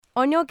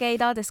On Your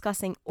Gaydar,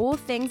 discussing all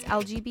things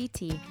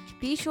LGBT.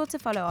 Be sure to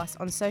follow us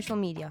on social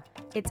media.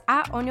 It's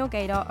at On Your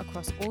Gaydar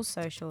across all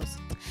socials.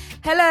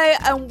 Hello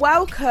and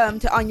welcome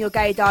to On Your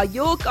Gaydar,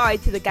 your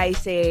guide to the gay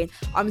scene.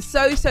 I'm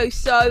so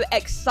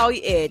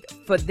excited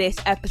for this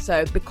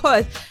episode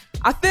because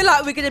I feel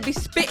like we're going to be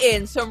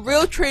spitting some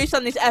real truths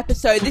on this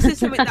episode. This is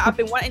something that I've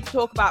been wanting to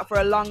talk about for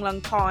a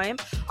long time.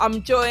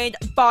 I'm joined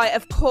by,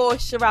 of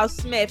course, Sherelle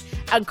Smith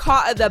and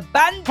Carter the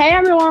Band. Hey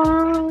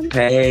everyone!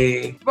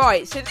 Hey!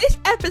 Right, so this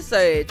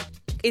episode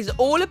is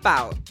all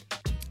about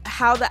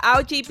how the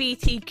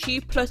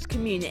LGBTQ plus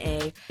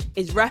community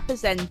is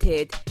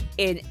represented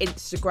in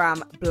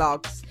Instagram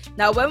blogs.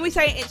 Now, when we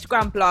say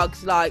Instagram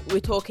blogs, like we're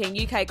talking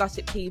UK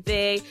Gossip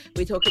TV,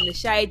 we're talking the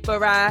Shade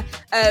Borough.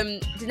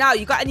 Danelle,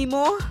 you got any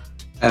more?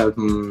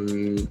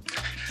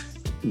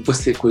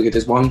 What's it called?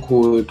 There's one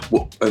called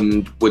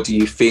What Do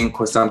You Think,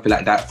 or something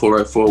like that.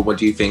 404. What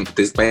do you think?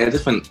 There's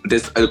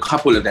a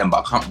couple of them,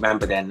 but I can't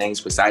remember their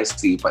names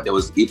precisely. But there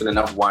was even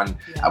another one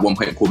at one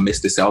point called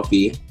Mr.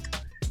 Selfie.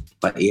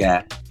 But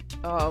yeah.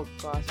 Oh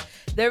gosh.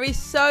 There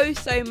is so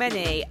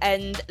many,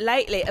 and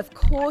lately, of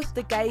course,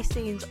 the gay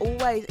scene's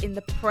always in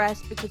the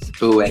press because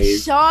we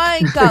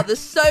shine, girl. There's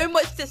so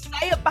much to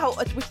say about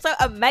us. We're so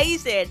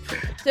amazing.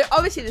 So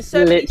obviously, there's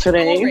so many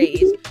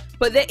stories.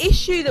 But the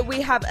issue that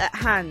we have at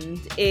hand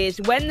is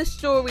when the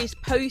story is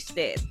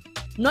posted,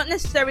 not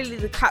necessarily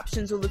the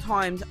captions all the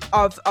times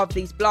of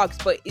these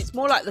blogs, but it's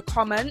more like the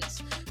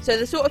comments. So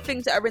the sort of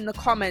things that are in the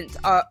comments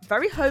are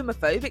very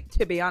homophobic,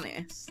 to be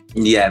honest.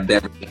 Yeah,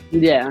 very.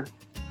 Yeah.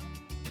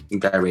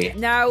 Very.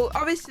 Now,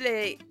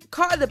 obviously,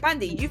 Carter the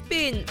Bandit, you've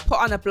been put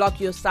on a blog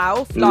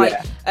yourself. Like,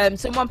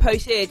 someone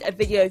posted a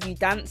video of you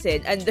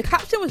dancing, and the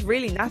caption was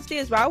really nasty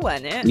as well,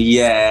 wasn't it?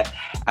 Yeah,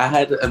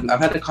 I've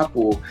had a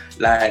couple.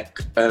 Like,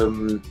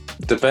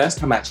 the first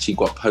time I actually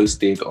got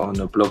posted on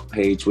a blog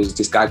page was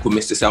this guy called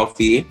Mr.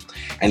 Selfie,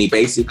 and he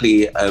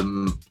basically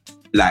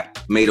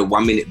like made a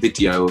 1-minute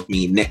video of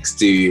me next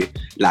to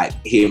like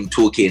him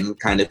talking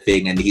kind of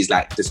thing, and he's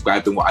like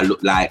describing what I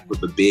look like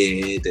with a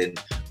beard and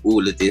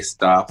all of this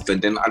stuff. And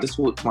then I just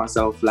thought to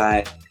myself,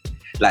 like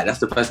that's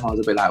the first time I was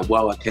a bit like,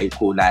 whoa, okay,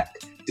 cool, like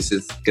this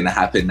is gonna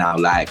happen now,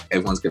 like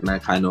everyone's gonna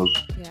kind of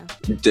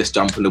just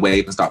jump on the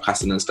wave and start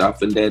cussing and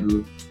stuff. And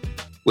then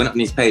went up on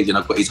his page and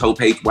I got his whole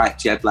page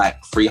wiped. He had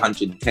like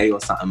 300k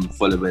or something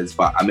followers,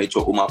 but I made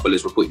sure all my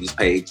followers reported his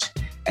page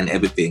and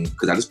everything,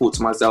 because I just thought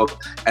to myself,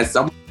 as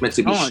someone meant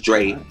to be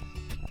straight,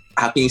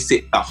 how can you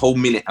sit a whole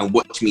minute and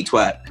watch me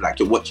twerk? Like,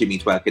 you're watching me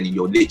twerk and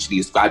you're literally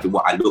describing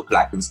what I look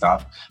like and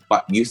stuff,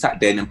 but you sat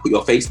there and put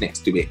your face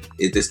next to it.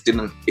 It just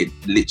didn't,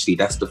 literally,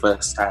 that's the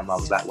first time I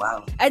was like,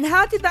 wow. And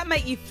how did that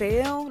make you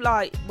feel,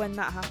 like, when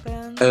that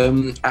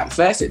happened? At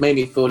first, it made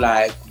me feel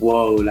like,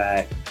 whoa,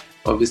 like,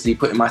 obviously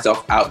putting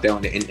myself out there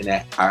on the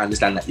internet, I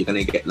understand that you're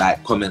going to get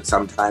like comments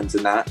sometimes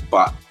and that,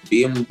 but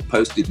being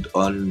posted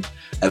on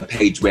a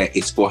page where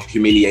it's for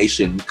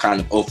humiliation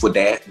kind of, or for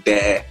their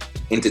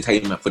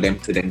entertainment, for them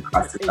to then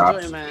cuss it up.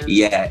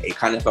 Yeah, it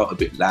kind of felt a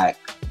bit like,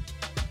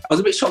 I was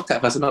a bit shocked at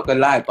first, I'm not going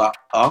to lie, but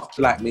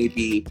after like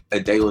maybe a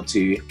day or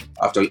two,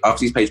 after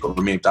his page got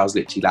removed, I was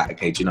literally like,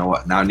 okay, do you know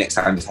what? Now next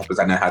time this happens,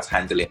 I know how to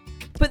handle it.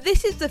 But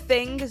this is the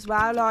thing as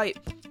well, like,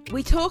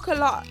 we talk a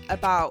lot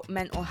about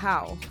mental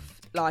health,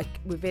 like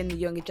within the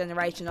younger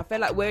generation. I feel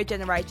like we're a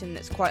generation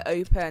that's quite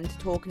open to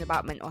talking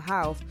about mental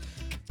health,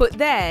 but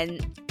then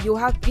you'll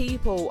have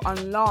people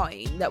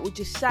online that will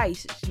just say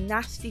such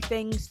nasty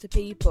things to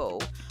people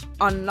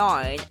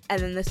online,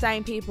 and then the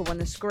same people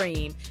want to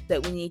scream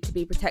that we need to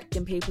be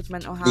protecting people's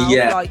mental health.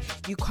 Like,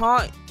 you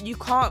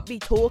can't be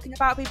talking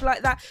about people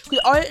like that, because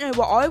I don't know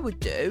what I would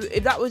do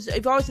if I was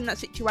in that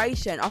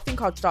situation. I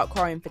think I'd start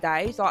crying for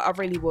days. Like, I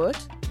really would.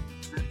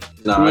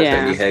 No, I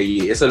totally hear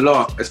you. It's a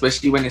lot,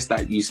 especially when it's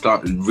like you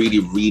start really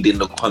reading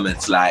the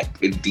comments like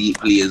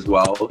deeply as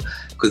well.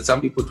 Because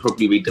some people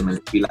probably read them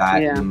and be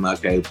like,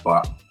 okay,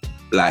 but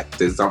like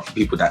there's some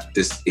people that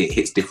it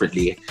hits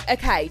differently.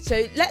 Okay,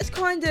 so let's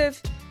kind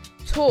of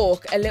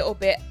talk a little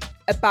bit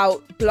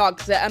about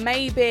blogs that are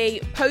maybe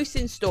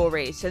posting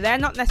stories. So they're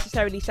not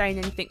necessarily saying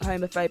anything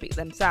homophobic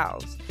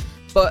themselves,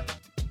 but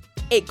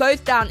it goes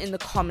down in the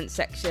comment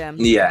section.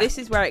 Yeah. This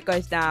is where it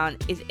goes down,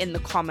 is in the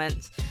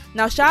comments.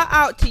 Now, shout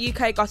out to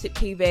UK Gossip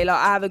TV. Like,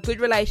 I have a good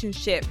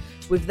relationship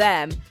with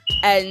them,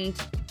 and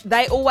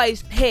they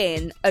always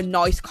pin a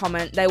nice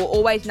comment. They will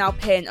always now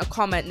pin a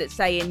comment that's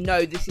saying,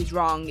 no, this is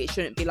wrong, it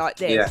shouldn't be like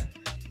this. Yeah.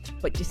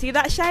 But do you see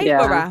that shade,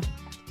 Borough?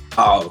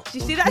 Oh. Do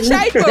you see that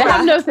shade, Borough? They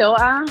have no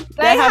filter.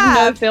 They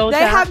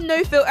have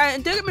no filter.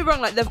 And don't get me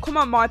wrong, like, they've come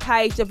on my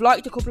page, they've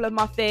liked a couple of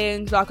my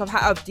things, like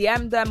I've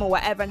DM'd them or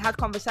whatever and had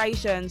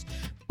conversations.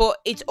 But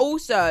it's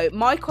also,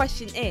 my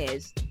question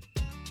is,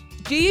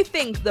 do you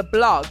think the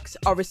blogs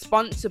are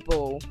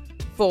responsible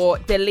for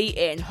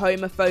deleting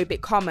homophobic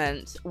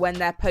comments when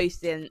they're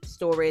posting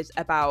stories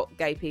about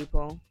gay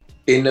people?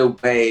 In a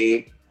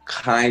way,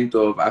 kind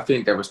of. I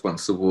think they're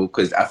responsible,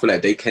 because I feel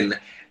like they can,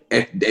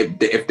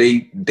 if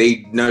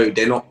they know,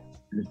 they're not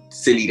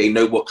silly, they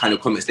know what kind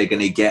of comments they're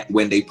going to get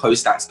when they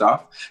post that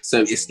stuff.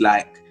 So it's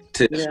like,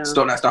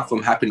 stop that stuff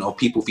from happening, or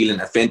people feeling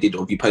offended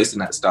or you posting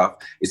that stuff,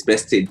 it's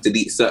best to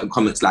delete certain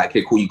comments. Like,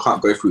 okay, cool, you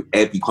can't go through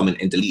every comment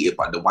and delete it,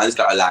 but the ones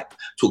that are like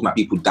talking about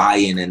people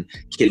dying and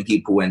killing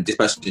people and this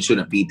person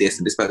shouldn't be this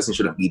and this person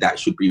shouldn't be that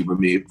should be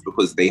removed,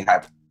 because they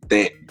have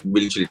the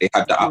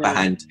upper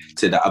hand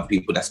to the other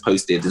people that's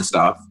posted and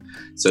stuff.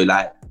 So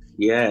like,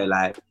 yeah,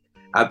 like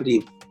I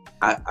believe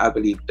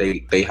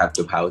they have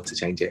the power to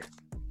change it.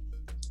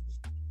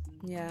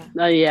 Yeah.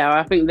 Oh yeah,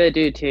 I think they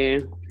do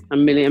too.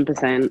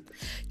 1,000,000%.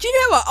 Do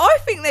you know what? I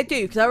think they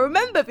do, because I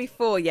remember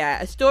before,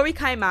 a story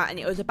came out and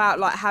it was about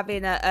like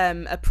having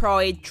a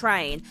pride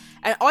train,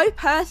 and I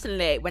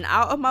personally went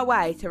out of my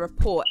way to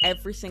report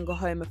every single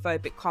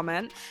homophobic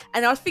comment,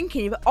 and I was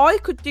thinking, if I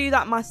could do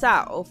that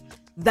myself,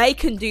 they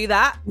can do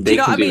that. Do you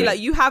know what I mean? Like,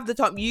 you have the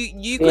time,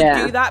 you could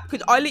do that,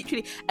 because I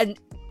literally, and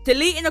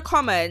deleting a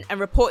comment and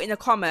reporting a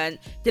comment,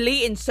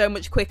 deleting so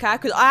much quicker,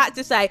 because I had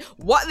to say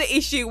what the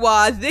issue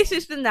was, this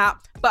is and that,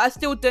 but I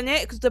still done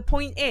it, because the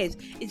point is,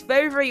 it's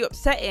very, very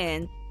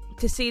upsetting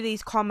to see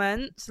these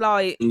comments.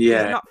 Like,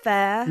 it's not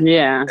fair.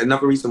 Yeah.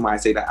 Another reason why I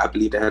say that I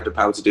believe they have the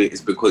power to do it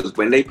is because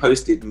when they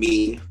posted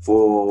me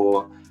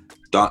for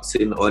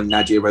dancing on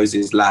Nadia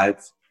Rose's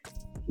live,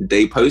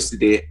 they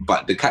posted it,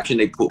 but the caption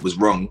they put was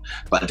wrong.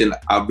 But then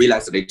I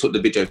realized that they took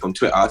the video from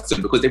Twitter.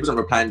 So because they wasn't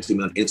replying to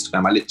me on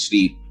Instagram, I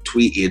literally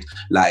tweeted,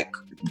 like,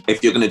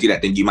 if you're going to do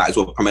that, then you might as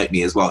well promote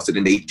me as well. So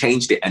then they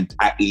changed it and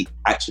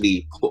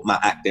actually put my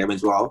act there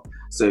as well.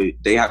 So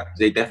they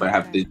definitely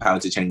have the power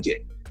to change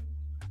it.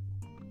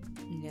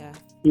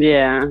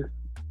 Yeah.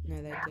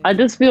 No, I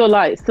just feel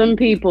like some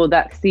people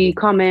that see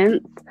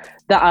comments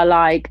that are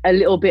like a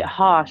little bit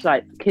harsh,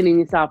 like killing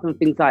yourself and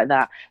things like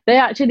that, they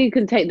actually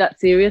can take that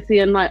seriously.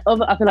 And like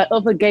I feel like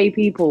other gay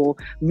people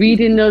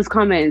reading those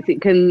comments,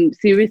 it can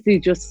seriously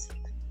just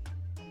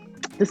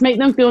make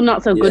them feel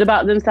not so good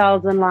about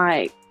themselves. And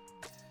like,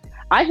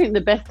 I think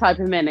the best type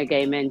of men are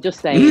gay men, just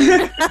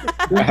saying.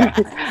 I'm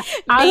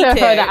gonna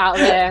throw that out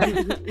there.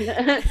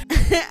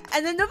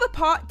 And another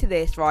part to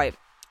this, right?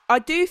 I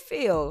do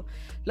feel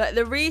like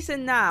the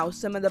reason now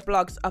some of the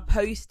blogs are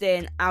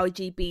posting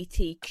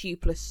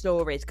LGBTQ plus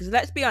stories, because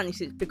let's be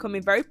honest, it's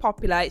becoming very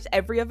popular, it's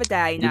every other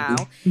day now,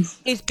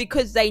 is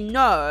because they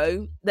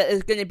know that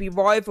there's going to be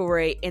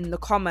rivalry in the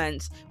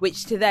comments,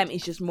 which to them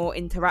is just more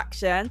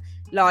interaction.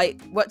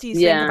 Like, what do you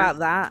think about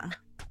that?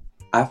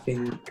 I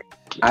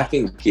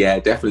think, yeah,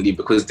 definitely,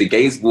 because the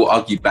gays will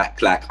argue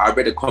back. Like, I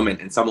read a comment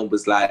and someone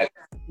was like,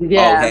 oh,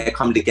 here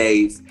come the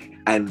gays.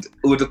 And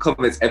all the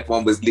comments,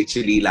 everyone was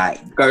literally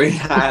like going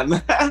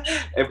ham.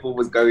 Everyone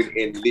was going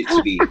in,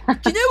 literally.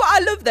 Do you know what I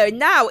love though?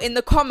 Now in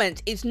the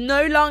comments, it's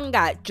no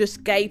longer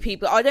just gay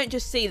people. I don't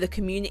just see the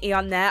community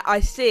on there. I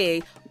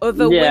see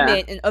other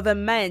women and other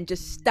men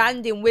just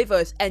standing with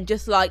us and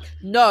just like,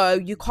 no,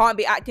 you can't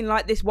be acting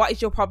like this. What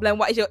is your problem?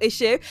 What is your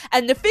issue?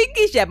 And the thing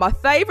is, my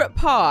favourite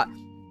part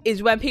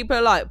is when people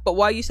are like, but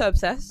why are you so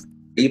obsessed?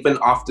 Even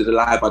after the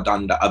live I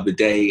done the other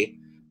day,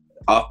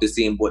 after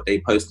seeing what they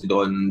posted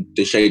on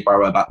the Shade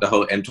Borough about the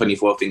whole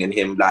M24 thing and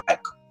him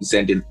like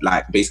sending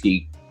like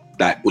basically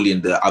like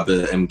bullying the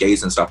other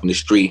gays and stuff on the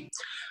street,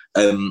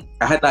 I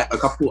had like a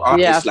couple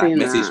artists like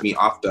message me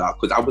after,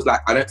 because I was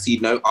like, I don't see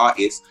no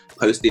artists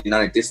posting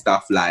none of this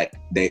stuff. Like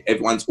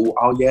everyone's all,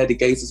 oh yeah, the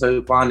gays are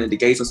so fun and the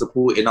gays are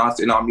supporting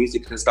us in our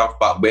music and stuff,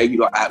 but where you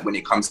lot at when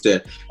it comes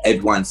to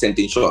everyone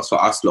sending shots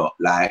for us lot?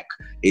 Like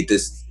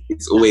it's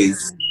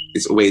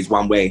always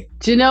one way.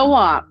 Do you know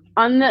what?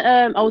 On the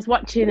I was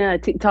watching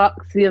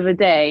TikToks the other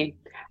day,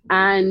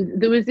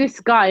 and there was this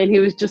guy, and he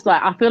was just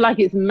like, I feel like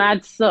it's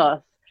mad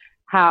sus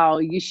how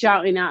you're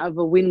shouting out of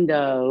a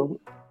window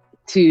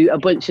to a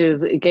bunch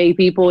of gay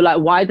people.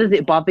 Like, why does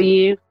it bother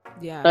you?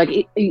 Yeah.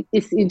 Like,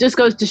 it just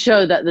goes to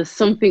show that there's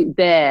something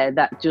there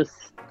that just,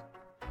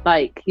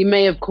 like, you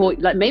may have caught,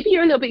 like, maybe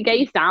you're a little bit gay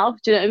yourself,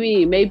 do you know what I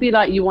mean? Maybe,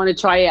 like, you want to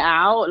try it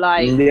out,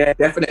 like... Yeah,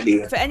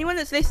 definitely. For anyone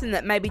that's listening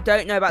that maybe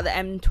don't know about the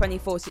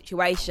M24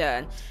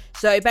 situation,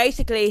 so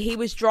basically he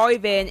was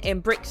driving in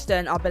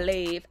Brixton, I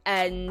believe,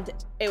 and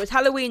it was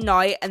Halloween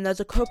night, and there's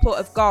a couple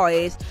of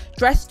guys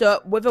dressed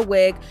up with a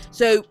wig.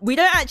 So we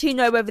don't actually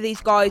know whether these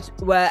guys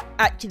were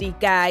actually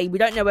gay. We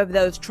don't know whether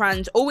they was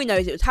trans. All we know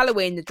is it was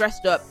Halloween, they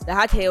dressed up, they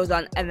had heels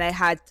on, and they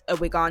had a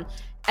wig on.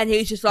 And he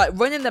was just like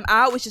running them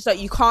out, was just like,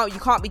 you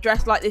can't be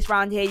dressed like this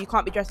around here, you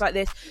can't be dressed like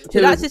this. So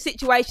that's the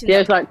situation.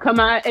 Yeah, it's like, come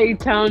out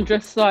A-Town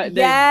dressed like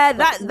this. Yeah,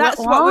 that's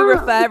what we're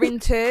referring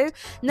to.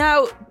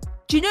 Now,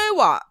 do you know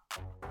what?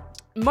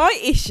 My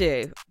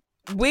issue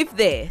with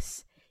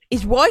this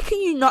is, why can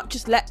you not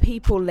just let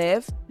people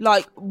live?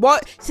 Like,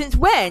 what? Since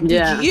when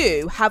did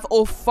you have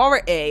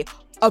authority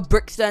of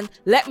Brixton?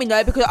 Let me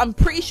know, because I'm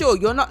pretty sure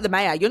you're not the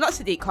mayor. You're not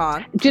Sadiq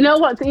Khan. Do you know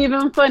what's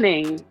even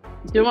funny?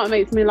 Do you know what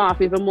makes me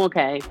laugh even more,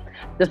 Kay?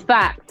 The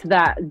fact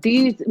that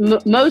these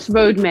most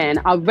roadmen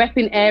are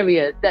repping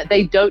areas that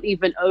they don't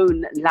even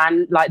own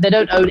land, like they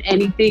don't own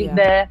anything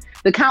there.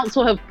 The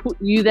council have put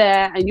you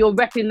there and you're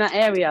repping that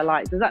area.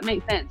 Like, does that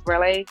make sense?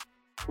 Really?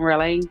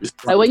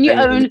 Like, when you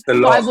own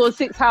 5 or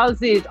 6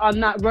 houses on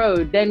that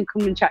road, then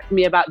come and chat to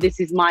me about this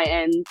is my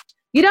end.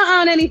 You don't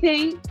own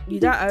anything. You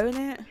don't own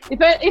it.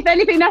 If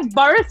anything, that's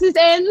Boris's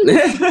end.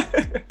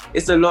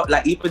 It's a lot.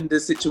 Like even the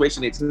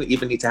situation, it doesn't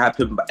even need to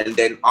happen. And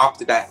then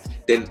after that,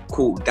 then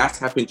cool, that's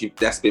happened.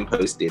 That's been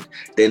posted.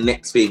 Then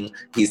next thing,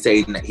 he's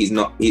saying that he's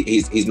not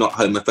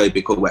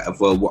homophobic or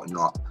whatever or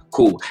whatnot.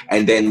 Cool.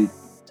 And then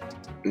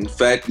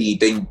thirdly,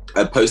 then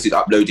posted,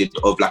 uploaded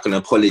of like an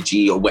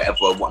apology or whatever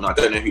or whatnot.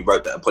 I don't know who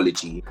wrote the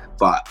apology,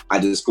 but I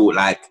just thought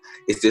like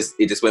it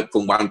just went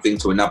from one thing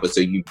to another.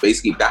 So you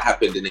basically, that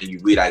happened, and then you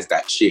realize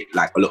that shit,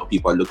 like a lot of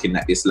people are looking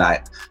at this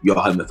like you're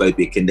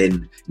homophobic, and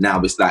then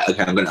now it's like,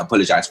 okay, I'm going to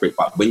apologize for it.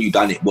 But when you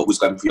done it, what was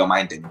going through your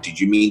mind then? Did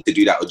you mean to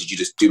do that, or did you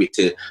just do it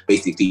to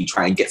basically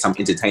try and get some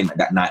entertainment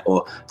that night,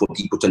 or for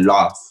people to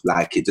laugh?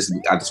 Like I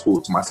just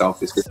thought to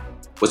myself, what's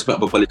the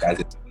point of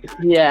apologizing?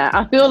 Yeah,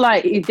 I feel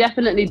like he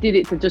definitely did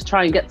it to just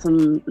try and get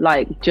some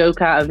like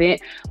joke out of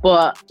it.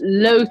 But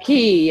low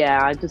key,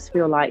 yeah, I just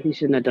feel like he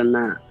shouldn't have done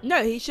that.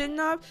 No, he shouldn't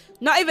have.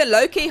 Not even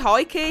low key,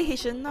 high key, he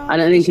shouldn't have. I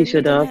don't think he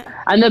should have.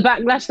 And the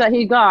backlash that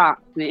he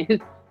got is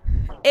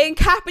in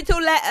capital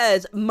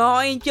letters,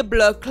 mind your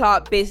blood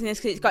clot business,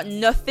 because it's got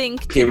nothing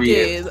to do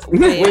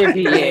with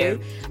you.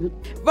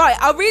 Right,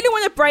 I really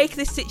want to break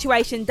this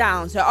situation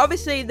down. So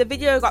obviously the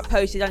video got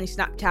posted on his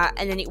Snapchat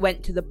and then it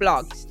went to the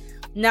blogs.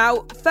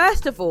 Now,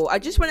 first of all, I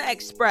just want to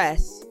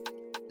express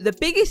the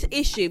biggest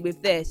issue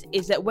with this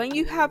is that when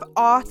you have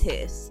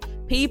artists,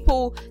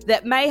 people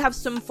that may have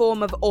some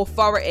form of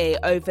authority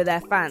over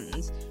their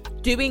fans,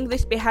 doing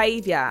this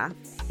behaviour,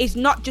 it's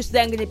not just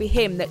then going to be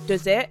him that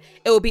does it.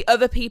 It will be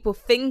other people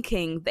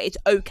thinking that it's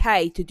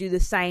okay to do the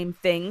same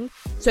thing.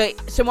 So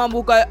someone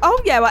will go, oh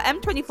yeah, well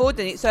M24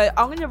 did it, so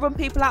I'm going to run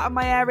people out of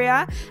my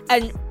area.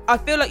 And I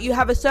feel like you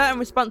have a certain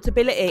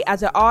responsibility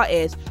as an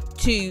artist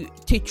to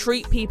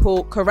treat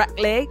people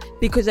correctly,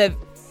 because of,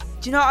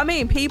 do you know what I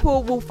mean?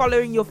 People will follow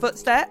in your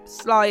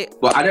footsteps. Like,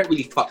 well, I don't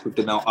really fuck with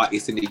the male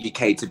artists in the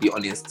UK, to be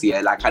honest.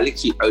 Yeah, like I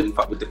literally only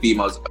fuck with the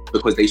females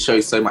because they show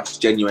so much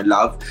genuine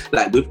love.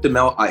 Like with the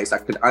male artists, I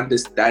could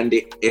understand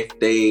it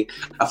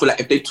I feel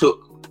like if they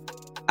took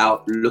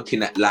out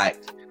looking at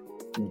like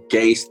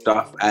gay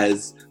stuff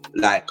as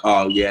like,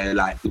 oh yeah,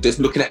 like just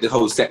looking at the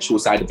whole sexual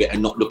side of it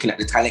and not looking at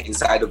the talent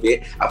inside of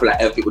it, I feel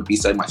like everything would be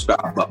so much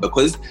better. But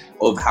because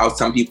of how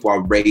some people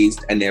are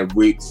raised and their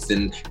roots,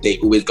 and they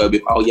always go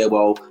with, oh yeah,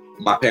 well,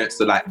 my parents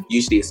are like,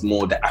 usually it's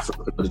more the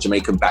African or the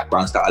Jamaican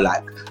backgrounds that are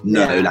like,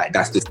 no, like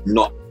that's just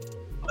not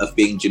a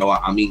thing, do you know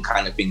what I mean,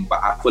 kind of thing.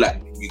 But I feel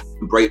like you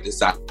can break the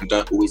cycle. You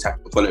don't always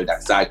have to follow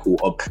that cycle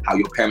of how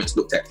your parents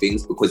looked at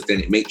things, because then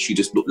it makes you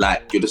just look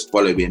like you're just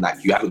following,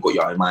 like you haven't got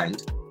your own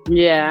mind.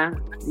 Yeah,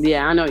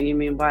 I know what you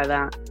mean by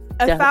that.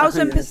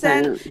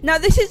 1,000%. Now,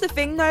 this is the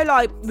thing though,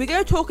 like we're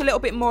going to talk a little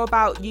bit more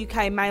about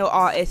UK male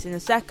artists in a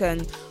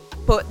second.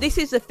 But this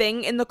is the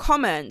thing, in the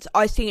comments,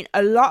 I've seen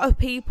a lot of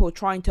people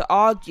trying to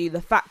argue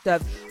the fact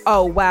of,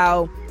 oh,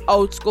 well,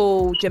 old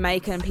school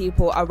Jamaican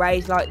people are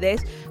raised like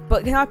this.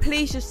 But can I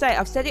please just say,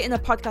 I've said it in a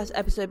podcast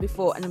episode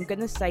before, and I'm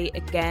going to say it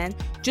again.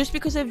 Just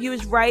because of you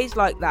was raised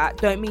like that,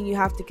 don't mean you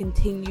have to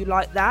continue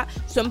like that.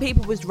 Some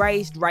people was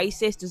raised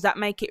racist. Does that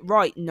make it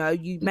right? No,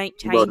 you make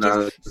changes.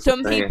 Well, no,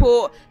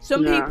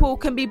 some people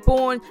can be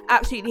born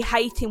absolutely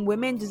hating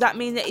women. Does that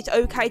mean that it's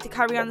okay to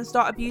carry on and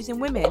start abusing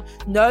women?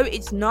 No,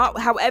 it's not.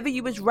 However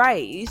you was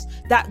raised,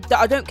 that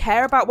I don't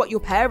care about what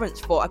your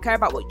parents thought. I care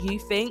about what you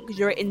think, because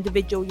you're an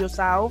individual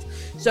yourself.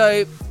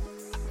 So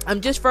I'm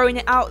just throwing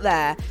it out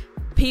there.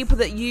 People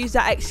that use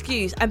that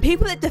excuse, and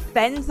people that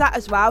defend that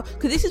as well,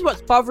 because this is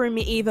what's bothering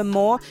me even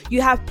more.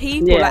 You have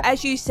people, like,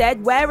 as you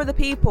said, where are the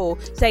people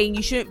saying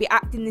you shouldn't be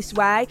acting this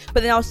way?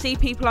 But then I'll see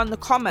people on the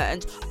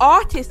comments,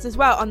 artists as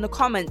well, on the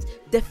comments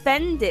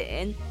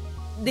defending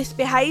this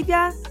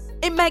behaviour.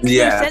 It makes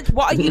no sense.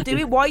 What are you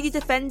doing? Why are you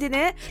defending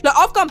it? Like,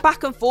 I've gone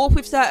back and forth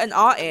with certain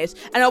artists,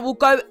 and I will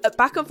go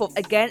back and forth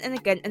again and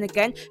again and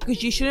again,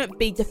 because you shouldn't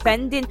be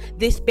defending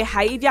this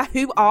behaviour.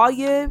 Who are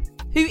you?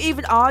 Who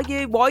even are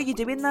you? Why are you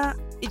doing that?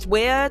 It's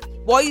weird.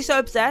 Why are you so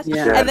obsessed?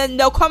 Yeah. And then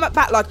they'll comment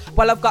back like,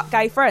 well, I've got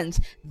gay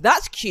friends.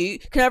 That's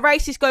cute. Can a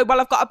racist go,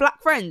 well, I've got a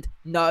black friend?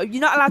 No,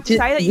 you're not allowed to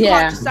say that. You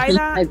can't just say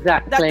that.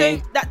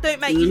 Exactly. That don't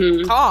make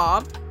you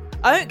calm.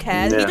 I don't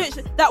care. Yeah.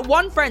 That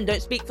one friend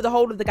don't speak for the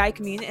whole of the gay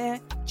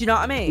community. Do you know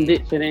what I mean?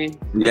 Literally.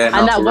 Yeah.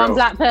 And that one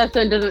black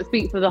person doesn't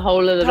speak for the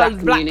whole of the black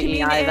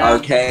community either.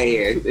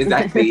 Okay,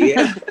 exactly.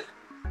 Yeah.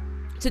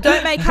 So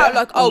don't make out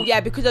like, oh yeah,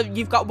 because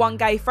you've got one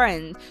gay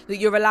friend that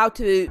you're allowed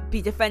to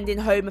be defending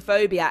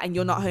homophobia and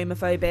you're not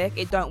homophobic.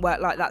 It don't work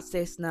like that,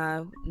 sis.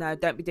 No,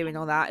 don't be doing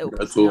all that. It'll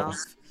piss me off.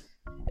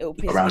 It'll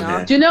piss me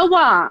off. Do you know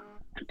what?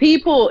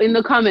 People in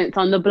the comments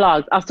on the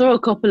blogs, I saw a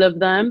couple of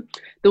them.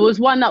 There was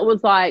one that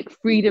was like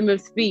freedom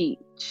of speech.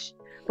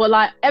 But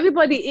like,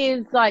 everybody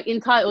is like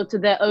entitled to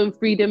their own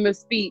freedom of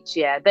speech.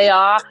 Yeah, they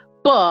are.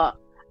 But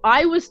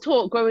I was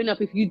taught growing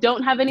up, if you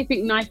don't have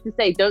anything nice to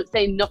say, don't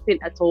say nothing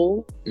at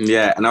all.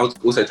 Yeah, and I was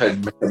also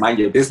told to mind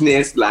your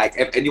business. Like,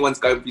 if anyone's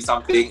going through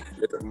something,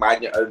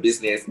 mind your own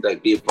business.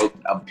 Don't be involved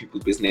in other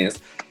people's business,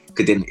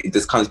 because then it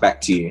just comes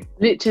back to you.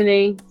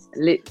 Literally.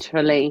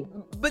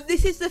 But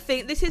this is the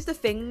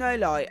thing. No,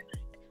 like,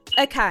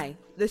 okay,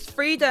 there's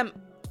freedom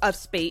of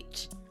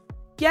speech.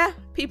 Yeah,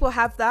 people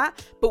have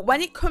that. But when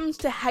it comes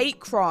to hate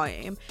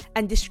crime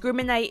and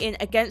discriminating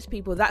against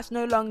people, that's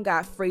no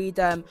longer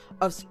freedom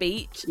of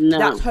speech. No.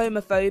 That's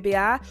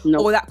homophobia. No.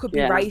 Or that could be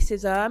Yeah.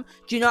 racism.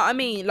 Do you know what I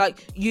mean?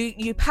 Like,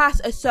 you pass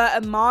a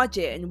certain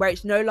margin where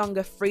it's no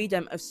longer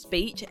freedom of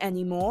speech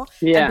anymore.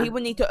 Yeah. And people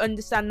need to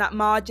understand that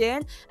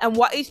margin. And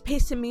what is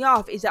pissing me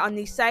off is that on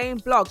these same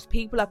blogs,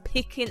 people are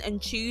picking and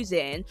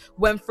choosing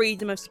when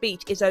freedom of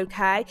speech is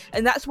okay.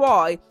 And that's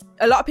why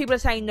a lot of people are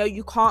saying, no,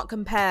 you can't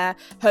compare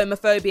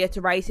homophobia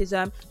to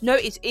racism. No,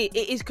 it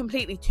is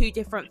completely two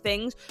different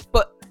things.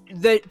 But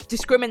the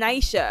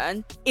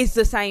discrimination is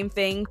the same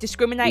thing.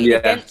 Discriminating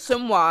against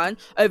someone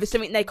over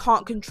something they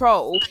can't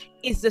control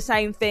is the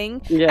same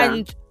thing. Yeah.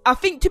 And I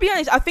think, to be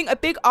honest, I think a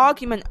big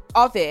argument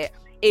of it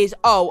is,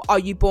 oh, are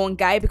you born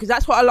gay? Because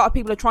that's what a lot of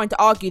people are trying to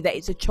argue, that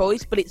it's a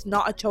choice, but it's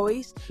not a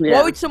choice. Yeah.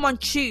 Why would someone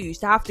choose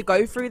to have to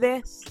go through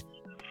this?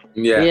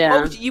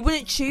 Yeah. You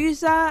wouldn't choose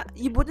that.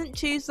 You wouldn't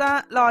choose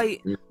that.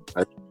 Like,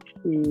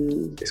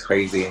 It's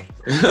crazy. Do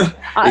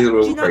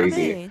It's you know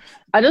crazy.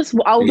 what I mean?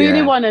 I really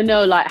Yeah. want to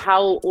know, like,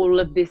 how all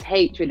of this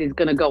hatred is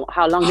going to go,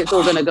 how long it's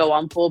all going to go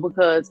on for,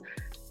 because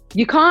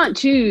you can't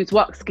choose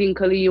what skin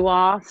color you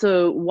are.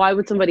 So why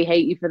would somebody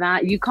hate you for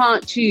that? You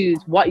can't choose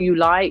what you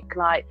like.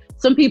 Like,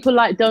 some people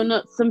like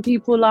donuts, some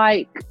people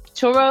like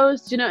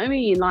churros. Do you know what I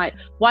mean? Like,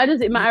 why does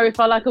it matter if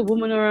I like a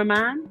woman or a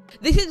man?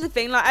 This is the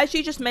thing, like, as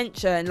you just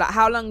mentioned, like,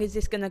 how long is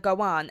this going to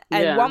go on?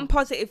 And Yeah. one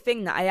positive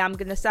thing that I am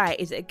going to say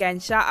is, again,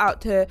 shout out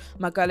to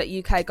my girl at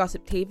UK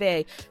Gossip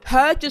TV.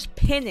 Her just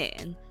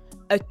pinning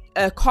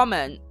a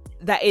comment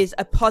that is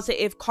a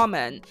positive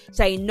comment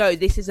saying, no,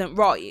 this isn't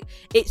right.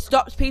 It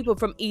stops people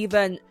from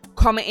even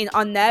commenting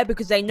on there,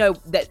 because they know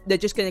that they're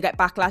just going to get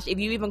backlash. If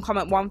you even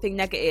comment one thing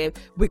negative,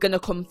 we're going to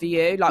come for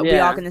you. Like, we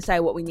Yeah. are going to say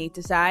what we need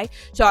to say.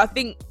 So I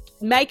think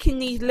making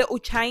these little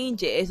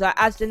changes, like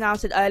as Danelle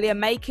said earlier,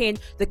 making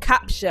the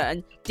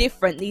caption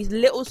different, these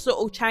little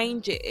subtle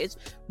changes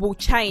will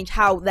change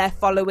how their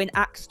following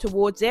acts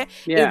towards it.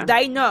 Yeah. If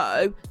they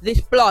know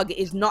this blog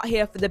is not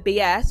here for the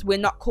BS, we're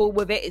not cool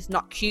with it, it's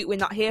not cute, we're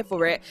not here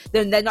for it,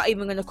 then they're not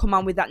even going to come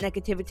on with that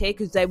negativity,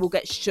 because they will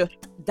get shut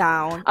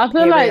down. I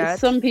feel like period.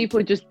 some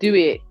people just do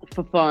it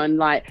for fun.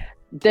 Like,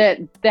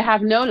 they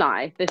have no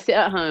life. They sit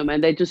at home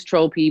and they just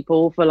troll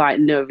people for, like,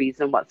 no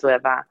reason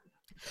whatsoever.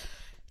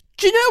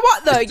 Do you know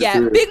what though? Yeah,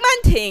 big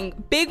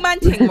man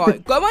ting,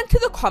 right? Go onto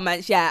the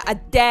comments, yeah. I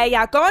dare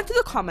ya. Go onto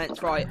the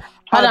comments, right?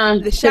 Hold on,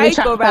 The to the Shade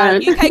chat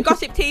Around phone. UK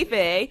Gossip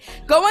TV.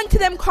 Go onto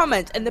them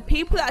comments, and the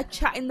people that are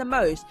chatting the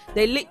most,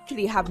 they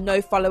literally have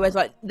no followers.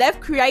 Like, they've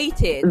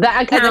created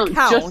That account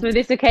just for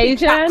this to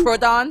occasion. chat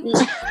crud on.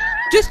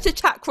 Just to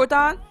chat crud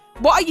on.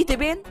 What are you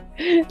doing?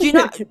 Do you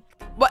not?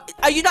 What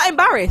are you not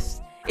embarrassed?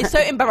 It's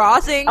so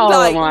embarrassing. Oh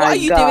like, my what are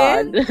you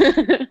God.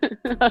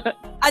 doing?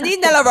 I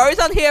need Nella Rose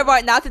on here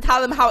right now to tell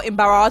them how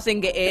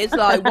embarrassing it is.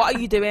 Like, what are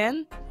you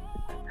doing?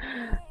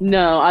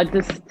 No, I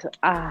just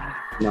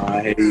No,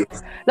 I hate you.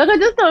 like, I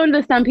just don't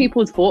understand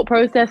people's thought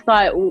process.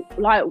 Like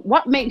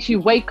what makes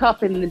you wake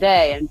up in the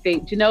day and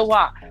think, do you know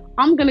what?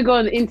 I'm gonna go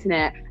on the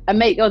internet and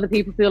make other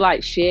people feel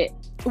like shit.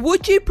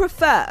 Would you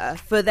prefer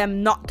for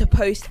them not to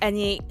post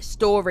any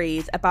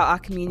stories about our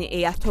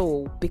community at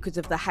all because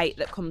of the hate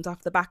that comes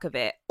off the back of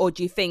it? Or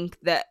do you think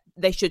that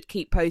they should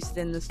keep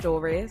posting the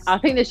stories? I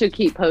think they should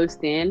keep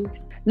posting.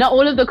 Not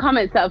all of the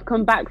comments that have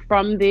come back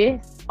from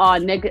this are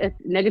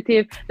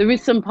negative. There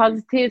is some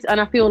positives, and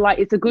I feel like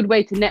it's a good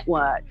way to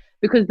network,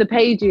 because the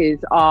pages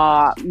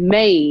are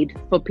made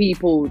for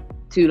people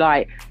to,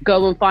 like,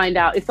 go and find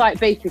out. It's like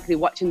basically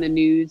watching the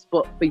news,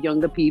 but for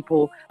younger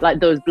people, like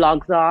those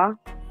blogs are,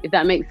 if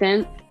that makes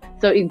sense.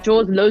 So it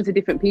draws loads of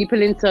different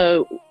people in.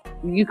 So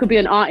you could be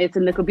an artist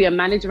and there could be a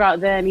manager out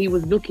there and he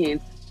was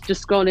looking,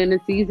 just scrolling and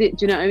sees it.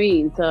 Do you know what I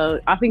mean? So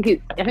I think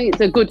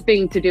it's a good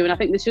thing to do, and I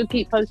think they should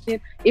keep posting,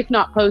 if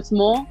not post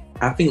more.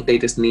 I think they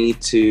just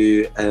need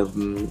to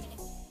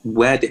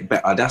word it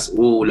better. That's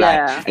all.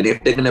 Yeah. Like, and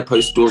if they're gonna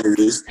post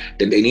stories,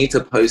 then they need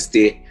to post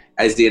it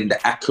as in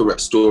the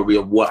accurate story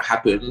of what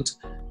happened.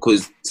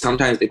 Because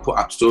sometimes they put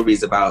up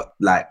stories about,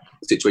 like,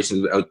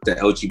 situations with the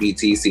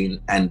LGBT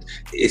scene, and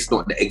it's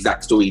not the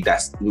exact story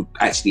that's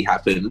actually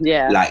happened.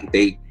 Yeah. Like,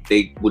 they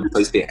would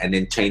post it and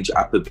then change it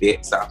up a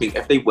bit. So I think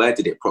if they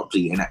worded it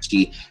properly and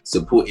actually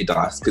supported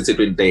us,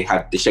 considering they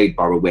had the Shade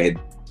Borough where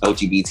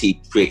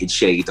LGBT created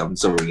shade, I'm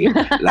sorry.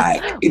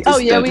 Like, it just, Oh,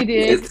 yeah, we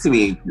did. To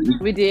me,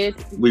 We did.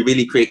 we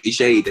really created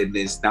shade, and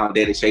it's now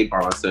they're the Shade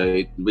Borough.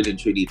 So really and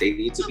truly, they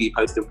need to be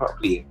posted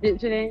properly.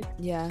 Literally.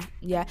 Yeah.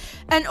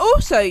 And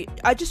also,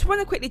 I just want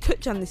to quickly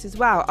touch on this as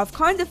well. I've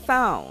kind of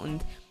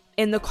found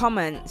in the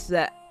comments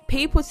that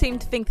people seem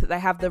to think that they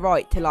have the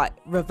right to, like,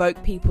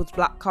 revoke people's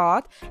black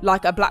card.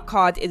 Like, a black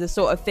card is a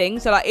sort of thing.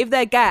 So, like, if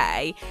they're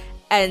gay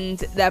and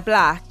they're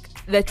black,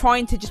 they're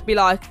trying to just be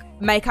like,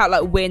 make out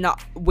like we're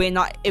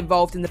not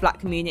involved in the black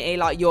community.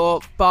 Like,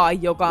 you're gone.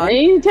 Are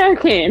you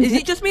joking? Is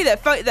it just me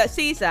that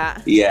sees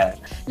that? Yeah.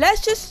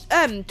 Let's just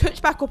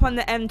touch back up on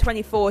the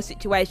M24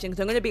 situation, because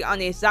I'm going to be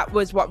honest, that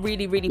was what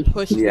really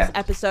pushed this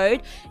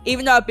episode.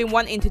 Even though I've been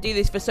wanting to do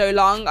this for so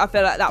long, I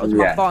feel like that was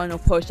my final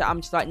push, that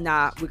I'm just like,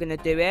 nah, we're going to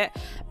do it.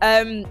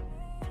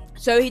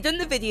 So he done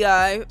the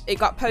video, it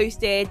got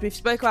posted, we've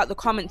spoke about the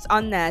comments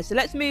on there. So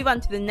let's move on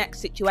to the next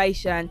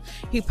situation.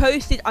 He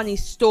posted on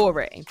his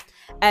story,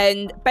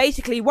 and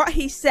basically what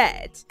he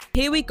said,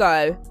 here we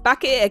go,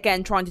 back at it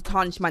again, trying to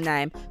tarnish my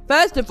name.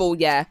 First of all,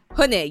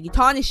 honey, you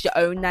tarnished your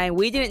own name.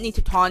 We didn't need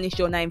to tarnish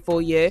your name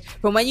for you.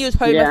 From when you was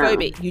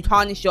homophobic, you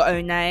tarnished your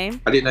own name.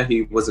 I didn't know who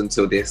he was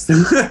until this.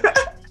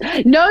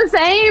 No,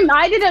 same.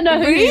 I didn't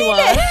know who he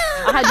was.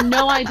 I had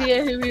no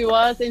idea who he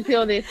was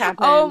until this happened.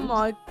 Oh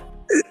my.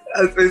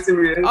 That's so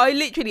serious. I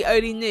literally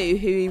only knew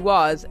who he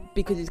was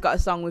because he's got a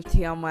song with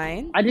Tion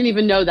Wayne. I didn't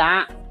even know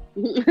that.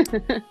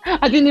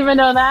 I didn't even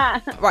know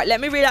that. Right, let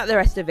me read out the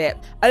rest of it.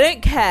 I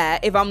don't care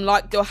if I'm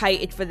liked or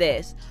hated for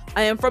this.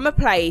 I am from a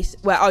place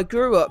where I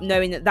grew up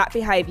knowing that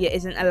behaviour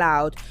isn't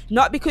allowed.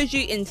 Not because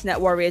you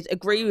internet warriors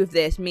agree with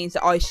this means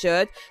that I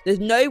should. There's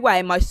no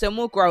way my son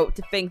will grow up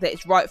to think that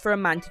it's right for a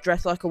man to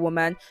dress like a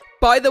woman.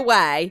 By the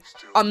way,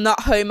 I'm not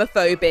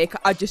homophobic.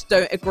 I just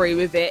don't agree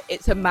with it.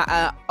 It's a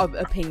matter of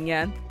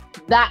opinion.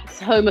 That's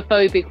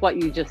homophobic, what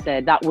you just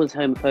said. That was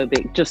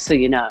homophobic, just so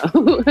you know.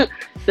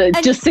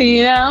 Just so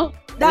you know.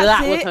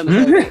 That was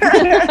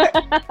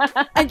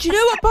homophobic. And do you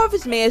know what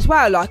bothers me as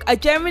well? Like, I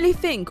generally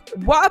think,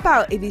 what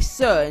about if his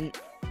son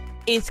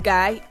is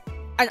gay?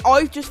 And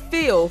I just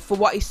feel for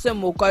what his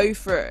son will go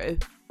through.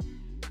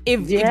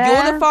 If you're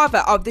the father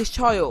of this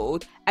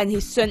child and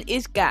his son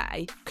is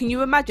gay, can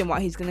you imagine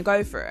what he's going to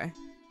go through?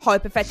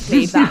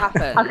 Hypothetically, if that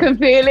happened. I can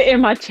feel it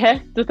in my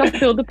chest. Does that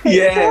feel the pain?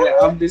 Yeah,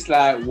 I'm just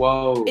like,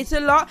 whoa. It's a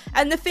lot.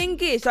 And the thing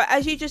is, like,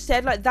 as you just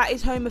said, like, that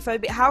is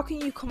homophobic. How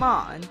can you come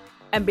on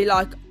and be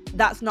like,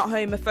 that's not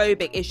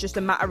homophobic, it's just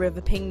a matter of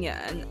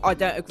opinion, I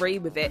don't agree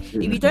with it.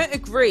 If you don't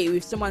agree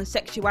with someone's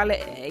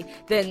sexuality,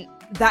 then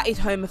that is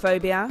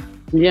homophobia.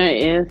 Yeah,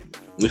 it is.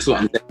 That's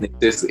what I'm saying.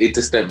 It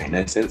just don't make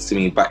no sense to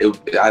me. But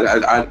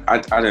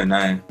I don't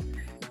know.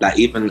 Like,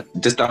 even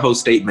just the whole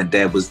statement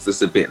there was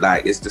just a bit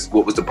like, it's just,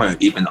 what was the point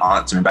of even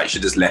answering? But you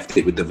should just left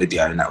it with the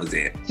video and that was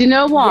it. Do you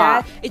know what?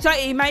 Yeah, it's like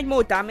he made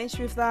more damage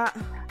with that.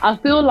 I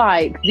feel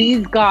like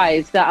these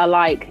guys that are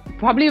like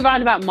probably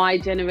around about my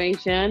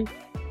generation,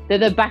 they're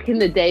the back in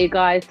the day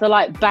guys. So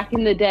like back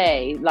in the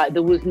day, like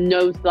there was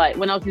no, like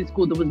when I was in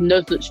school, there was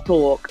no such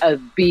talk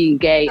of being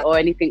gay or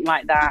anything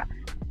like that.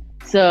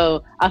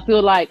 So I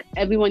feel like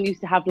everyone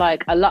used to have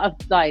like a lot of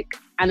like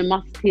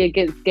animosity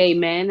against gay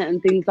men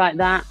and things like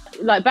that.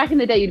 Like back in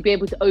the day, you'd be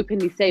able to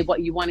openly say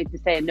what you wanted to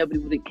say and nobody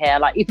wouldn't care.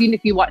 Like even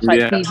if you watch like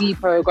TV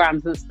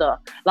programs and stuff.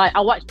 Like I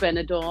watched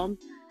Benidorm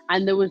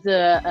and there was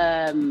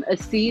a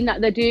scene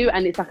that they do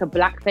and it's like a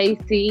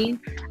blackface scene.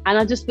 And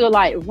I just feel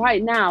like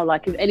right now,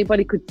 like if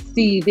anybody could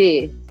see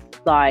this,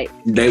 like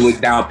they'll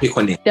pick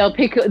on it. They'll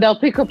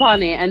pick up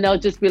on it and they'll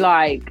just be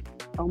like,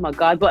 oh my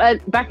God.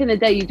 But back in the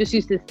day, you just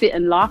used to sit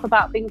and laugh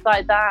about things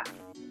like that.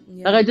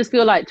 Yeah. Like I just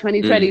feel like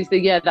 2020 is the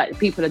year that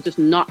people are just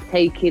not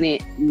taking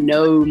it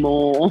no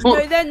more.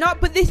 No, they're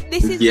not. But this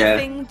is the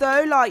thing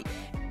though. Like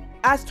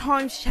as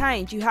times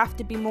change, you have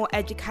to be more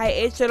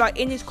educated. So like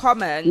in his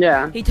comment,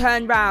 he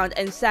turned around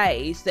and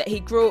says that he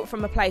grew up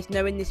from a place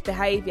knowing this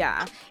behaviour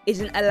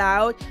isn't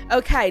allowed.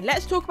 Okay,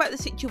 let's talk about the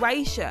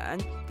situation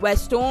where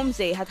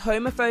Stormzy had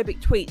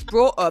homophobic tweets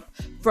brought up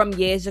from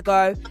years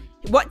ago.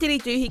 What did he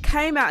do? He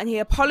came out and he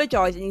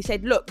apologised and he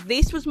said, look,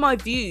 this was my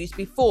views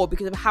before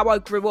because of how I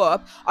grew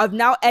up. I've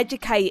now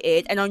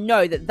educated and I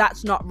know that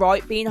that's not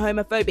right. Being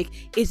homophobic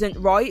isn't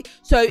right.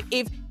 So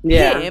if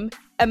him,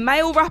 a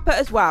male rapper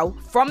as well,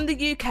 from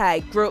the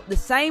UK, grew up the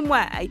same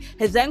way,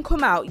 has then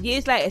come out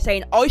years later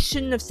saying, I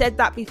shouldn't have said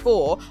that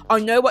before. I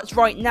know what's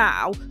right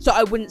now, so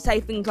I wouldn't say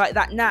things like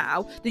that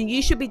now. Then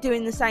you should be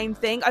doing the same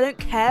thing. I don't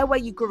care where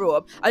you grew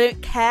up. I don't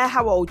care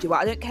how old you are.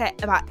 I don't care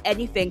about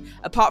anything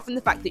apart from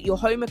the fact that you're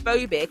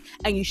homophobic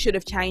and you should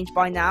have changed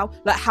by now.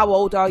 Like, how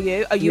old are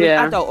you? Are you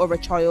an adult or a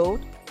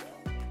child?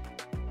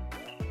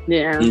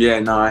 Yeah. Yeah,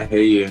 no, I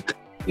hear you.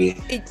 Yeah.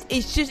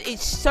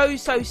 It's so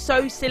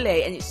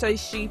silly and it's so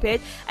stupid,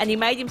 and he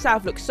made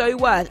himself look so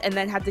worse and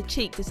then had the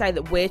cheek to say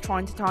that we're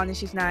trying to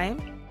tarnish his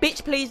name.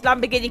 Bitch, please,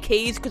 Lamborghini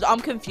keys, because I'm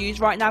confused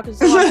right now. Because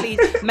someone please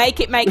make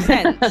it make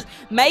sense.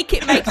 Make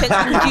it make sense,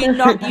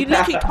 because you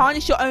literally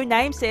tarnish your own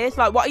name, sis.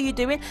 Like, what are you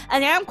doing?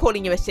 And I am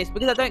calling you a sis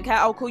because I don't care.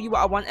 I'll call you what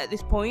I want at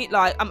this point.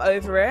 Like, I'm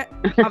over it.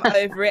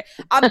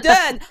 I'm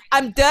done.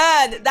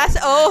 That's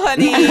all,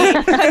 honey.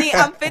 Honey,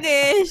 I'm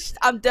finished.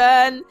 I'm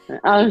done.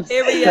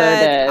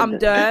 Period. I'm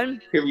done.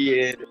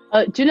 Period.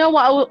 Do you know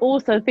what I was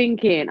also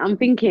thinking? I'm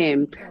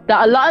thinking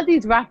that a lot of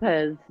these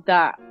rappers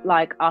that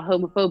like are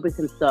homophobic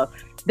and stuff,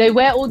 they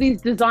wear all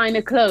these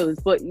designer clothes,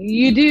 but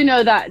you do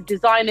know that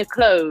designer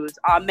clothes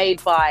are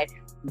made by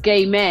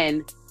gay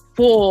men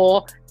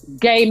for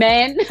gay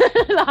men.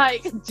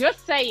 Like,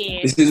 just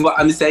saying. This is what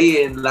I'm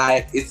saying.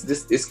 Like,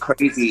 it's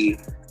crazy.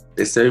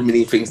 there's so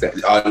many things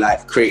that are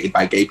like created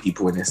by gay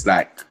people, and it's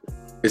like,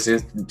 it's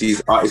just,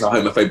 these artists are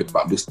homophobic,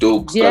 but we're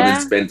still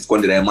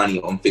squander their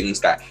money on things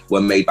that were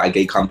made by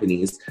gay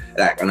companies.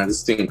 Like, and I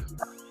just think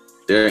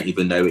they don't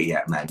even know it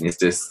yet, man. It's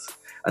just,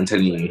 I'm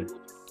telling you.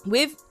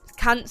 With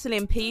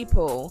cancelling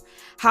people,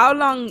 how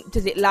long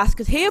does it last?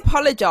 Because he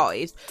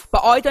apologised,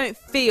 but I don't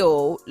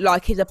feel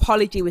like his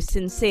apology was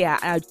sincere,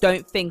 and I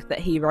don't think that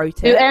he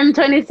wrote it.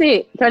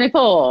 M26,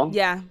 24?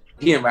 Yeah.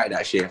 He didn't write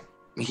that shit.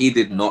 He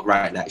did not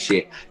write that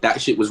shit.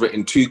 That shit was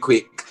written too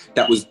quick.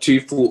 That was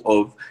too full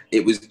of,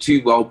 it was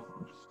too well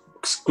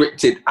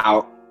scripted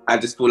out. I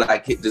just feel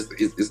like it just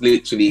is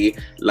literally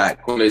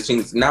like one of those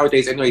things.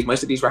 Nowadays, anyways,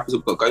 most of these rappers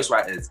have got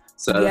ghostwriters.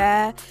 So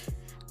yeah.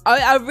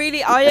 I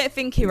don't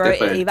think he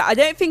wrote it either. I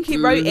don't think he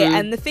wrote it.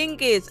 And the thing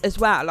is, as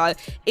well, like,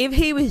 if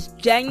he was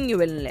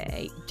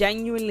genuinely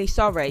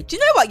sorry, do you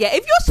know what? Yeah,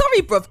 if you're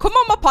sorry, bruv, come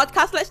on my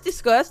podcast. Let's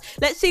discuss.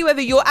 Let's see whether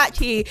you're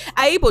actually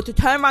able to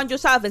turn around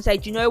yourself and say,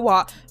 do you know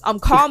what? I'm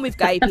calm with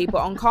gay people.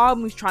 I'm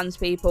calm with trans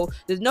people.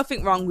 There's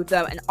nothing wrong with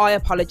them, and I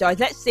apologise.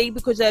 Let's see,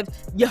 because of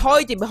you're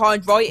hiding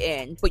behind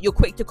writing, but you're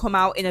quick to come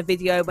out in a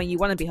video when you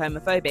want to be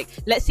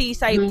homophobic. Let's see you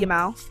say it with your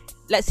mouth.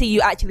 Let's see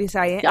you actually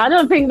say it. I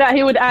don't think that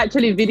he would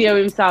actually video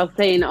himself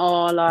saying,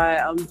 "Oh, like,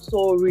 I'm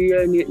sorry,"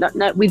 and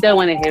no, we don't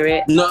want to hear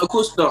it. No, of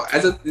course not.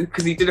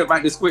 Because he didn't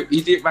write the script.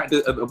 He didn't write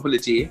the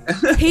apology.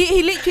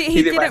 He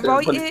literally didn't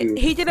write it.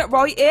 He didn't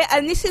write it.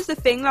 And this is the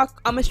thing. Like,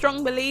 I'm a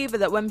strong believer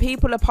that when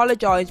people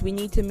apologise, we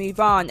need to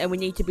move on, and we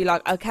need to be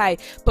like, okay,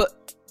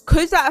 but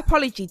because that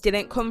apology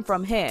didn't come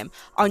from him,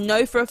 I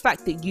know for a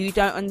fact that you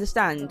don't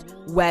understand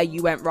where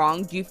you went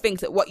wrong. You think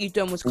that what you've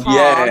done was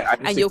calm,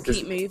 and you'll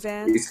keep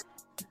moving.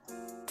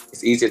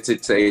 It's easier to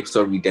say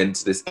sorry than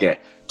to just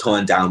get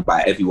torn down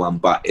by everyone,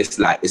 but it's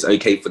like, it's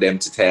okay for them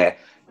to tear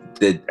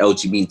the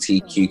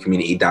LGBTQ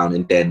community down,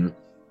 and then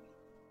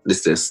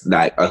it's just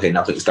like, okay,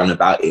 nothing's done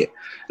about it.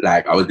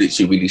 Like, I was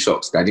literally really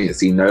shocked. I didn't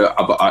see no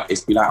other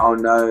artists be like, oh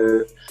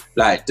no,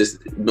 like, just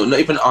not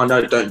even, oh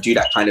no, don't do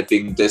that kind of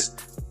thing. Just,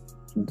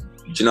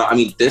 do you know what I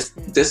mean?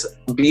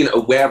 Just being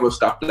aware of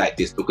stuff like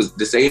this, because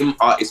the same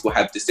artists will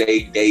have the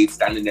same gays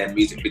standing there in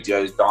music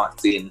videos,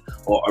 dancing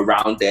or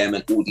around them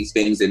and all these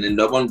things, and then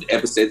no one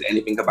ever says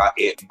anything about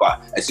it.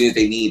 But as soon as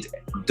they need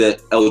the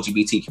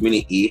LGBT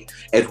community,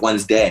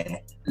 everyone's there.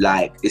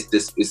 Like,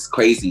 it's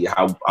crazy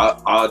how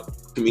our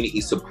community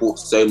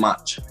supports so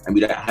much, and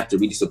we don't have to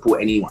really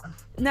support anyone.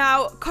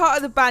 Now,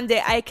 Carter the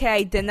Bandit,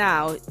 aka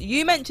Danelle,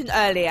 you mentioned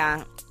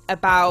earlier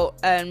about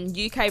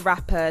UK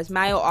rappers,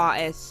 male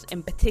artists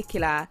in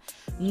particular,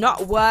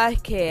 not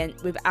working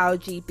with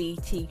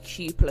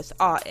LGBTQ plus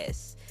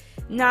artists.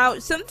 Now,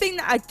 something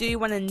that I do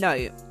want to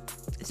note,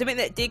 something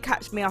that did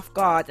catch me off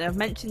guard, and I've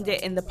mentioned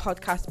it in the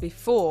podcast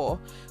before,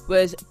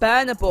 was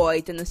Burna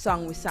Boy done a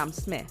song with Sam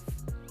Smith.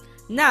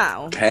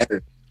 Now,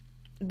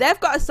 they've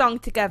got a song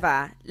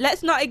together.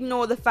 Let's not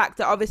ignore the fact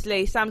that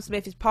obviously Sam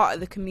Smith is part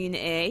of the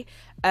community.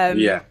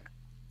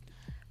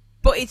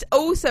 But it's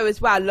also, as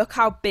well, look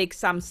how big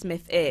Sam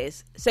Smith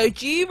is. So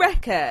do you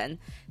reckon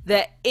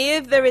that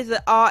if there is an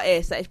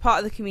artist that is part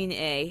of the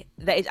community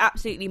that is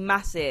absolutely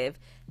massive,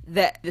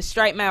 that the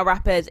straight male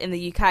rappers in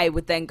the UK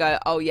would then go,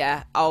 oh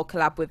yeah, I'll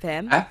collab with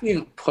him? I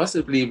think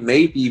possibly,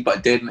 maybe,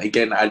 but then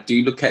again, I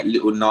do look at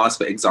Lil Nas,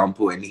 for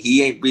example, and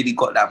he ain't really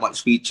got that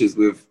much features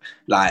with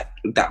like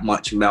that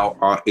much male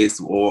artists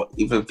or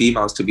even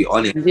females, to be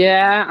honest.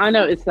 Yeah, I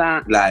noticed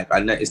that. Like, I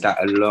noticed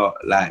that a lot.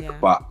 Like, yeah.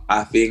 But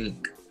I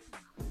think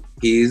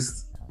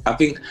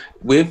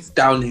with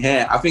down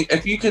here, I think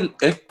if you can,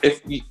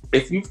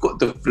 if you've got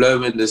the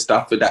flow and the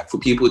stuff for that, for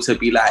people to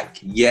be like,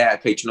 yeah,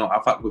 okay, you know,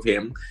 I fuck with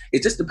him.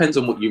 It just depends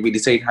on what you really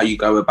say and how you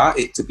go about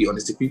it, to be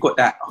honest. If you've got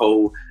that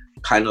whole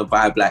kind of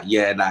vibe, like,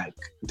 yeah, like,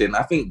 then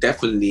I think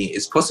definitely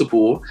it's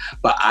possible.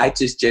 But I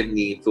just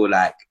genuinely feel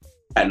like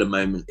at the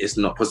moment it's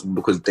not possible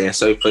because they're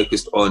so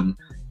focused on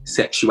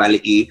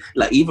sexuality.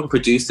 Like, even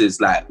producers,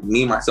 like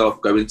me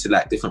myself, going to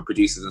like different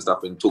producers and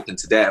stuff and talking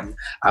to them,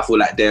 I feel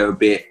like they're a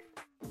bit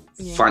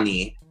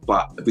funny.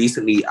 But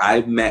recently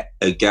I met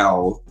a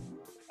girl,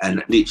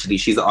 and literally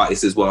she's an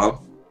artist as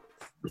well,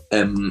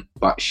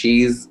 but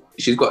she's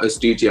got a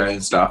studio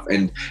and stuff,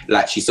 and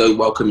like she's so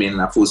welcoming,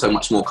 and I feel so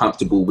much more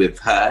comfortable with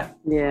her.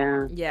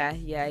 Yeah,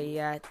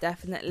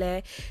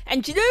 definitely.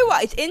 And do you know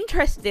what, it's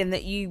interesting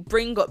that you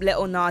bring up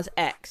Lil Nas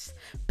X,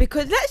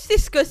 because let's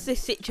discuss this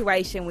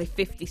situation with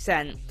 50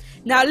 Cent.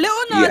 Now,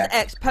 Lil Nas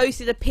X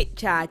posted a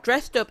picture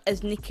dressed up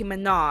as Nicki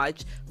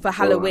Minaj for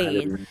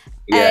Halloween.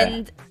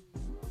 And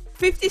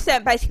 50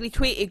 Cent basically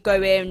tweeted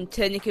going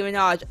to Nicki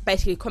Minaj,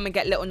 basically, come and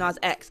get Lil Nas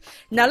X.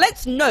 Now,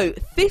 let's note,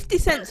 50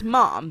 Cent's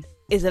mom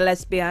is a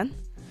lesbian.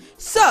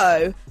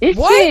 So, yes,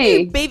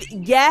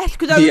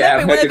 because I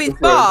remember in one of his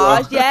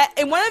bars,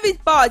 in one of his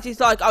bars, he's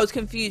like, I was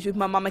confused with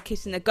my mama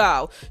kissing a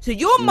girl. So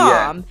your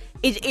mom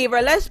is either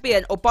a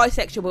lesbian or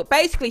bisexual, but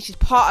basically she's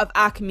part of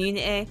our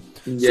community.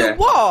 So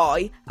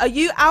why are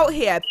you out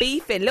here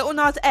beefing Lil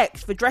Nas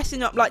X for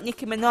dressing up like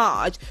Nicki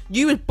Minaj?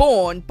 You was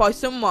born by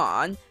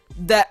someone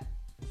that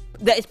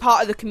is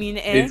part of the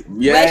community.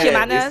 Where's your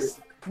manners?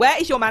 Where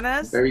is your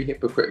manners? Very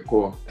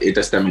hypocritical. It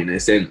just doesn't make no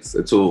sense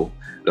at all.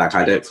 Like,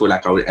 I don't feel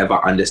like I would ever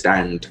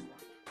understand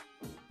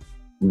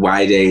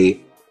why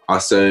they are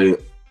so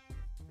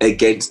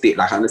against it.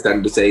 Like, I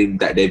understand the saying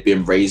that they've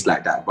been raised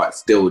like that, but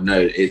still,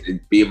 no,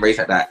 being raised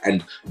like that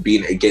and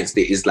being against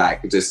it is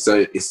like just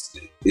so,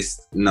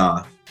 it's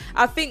nah.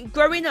 I think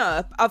growing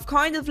up, I've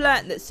kind of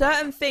learnt that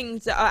certain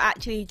things that are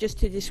actually just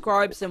to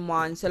describe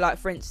someone, so like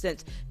for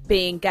instance,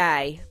 being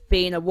gay,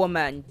 being a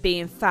woman,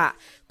 being fat,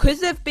 because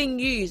they've been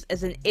used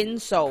as an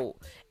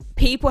insult,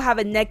 people have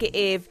a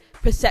negative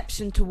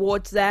perception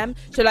towards them.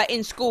 So like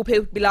in school,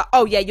 people be like,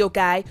 oh yeah, you're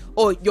gay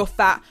or you're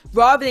fat,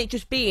 rather than it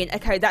just being,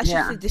 okay, that's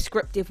just a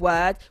descriptive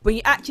word. When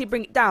you actually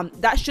bring it down,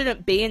 that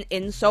shouldn't be an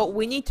insult.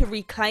 We need to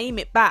reclaim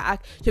it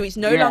back so it's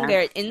no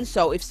longer an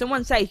insult. If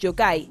someone says you're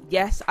gay,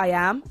 yes, I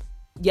am.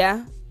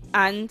 Yeah,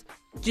 and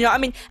do you know what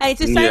I mean? And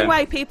it's the same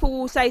way people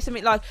will say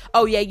something like,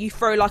 oh yeah, you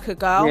throw like a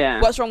girl.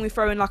 What's wrong with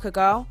throwing like a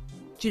girl?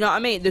 Do you know what I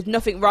mean? There's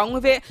nothing wrong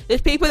with it.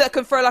 There's people that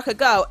can throw like a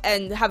girl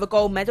and have a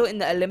gold medal in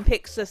the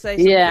Olympics. So say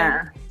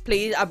something.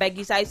 Please, I beg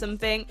you, say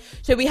something.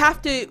 So we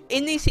have to,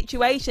 in these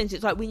situations,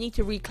 it's like we need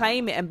to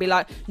reclaim it and be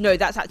like, no,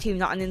 that's actually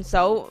not an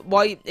insult.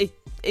 Why?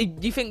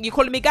 You think you're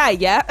calling me gay?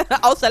 Yeah,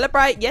 I'll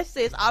celebrate. Yes,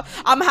 sis,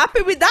 I'm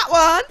happy with that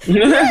one.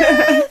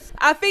 Yes.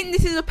 I think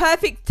this is a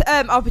perfect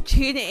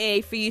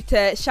opportunity for you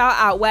to shout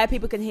out where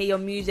people can hear your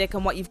music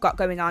and what you've got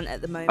going on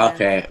at the moment.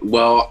 Okay,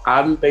 well,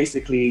 I'm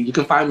basically, you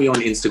can find me on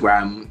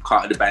Instagram,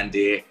 Carter the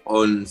Bandit,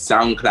 on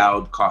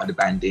SoundCloud, Carter the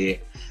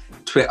Bandit,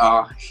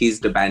 Twitter,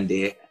 He's the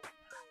Bandit,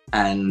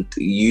 and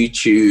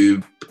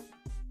YouTube,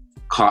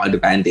 Carter the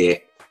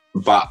Bandit.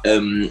 But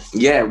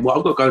what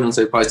I've got going on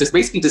so far is just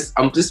basically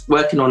I'm just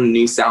working on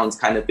new sounds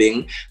kind of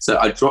thing. So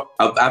I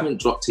haven't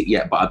dropped it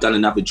yet, but I've done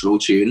another drill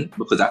tune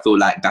because I feel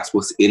like that's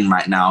what's in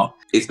right now.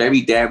 It's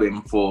very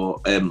daring for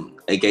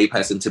a gay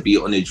person to be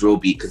on a drill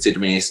beat,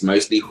 considering it's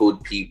mostly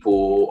hood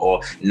people,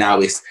 or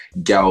now it's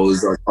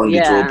girls on the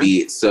drill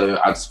beat. So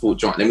I just thought,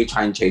 John, let me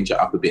try and change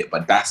it up a bit,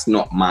 but that's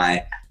not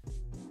my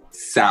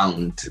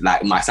sound.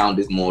 Like, my sound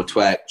is more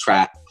twerk,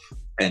 trap,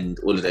 and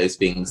all of those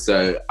things.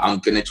 So I'm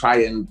gonna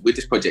try, and with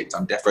this project,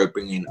 I'm definitely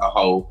bringing a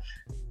whole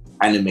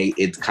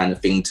animated kind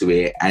of thing to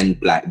it,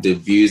 and like the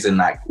views and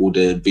like all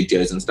the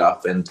videos and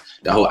stuff, and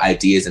the whole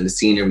ideas and the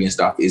scenery and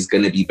stuff is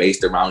gonna be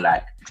based around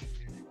like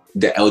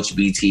the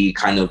LGBT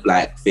kind of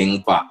like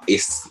thing. But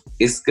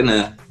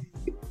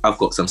I've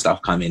got some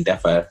stuff coming,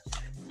 defo.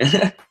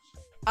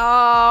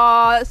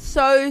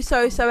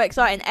 So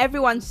exciting.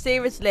 Everyone,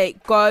 seriously,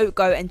 go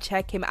and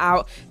check him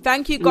out.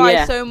 Thank you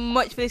guys so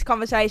much for this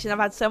conversation. I've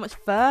had so much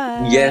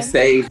fun. Yes,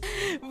 same.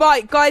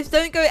 Right, guys,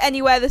 don't go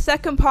anywhere. The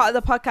second part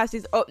of the podcast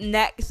is up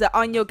next, the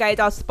On Your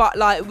Gaydar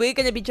Spotlight. We're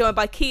going to be joined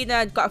by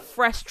Keena. Got a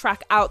fresh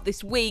track out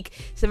this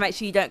week, so make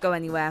sure you don't go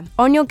anywhere.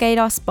 On Your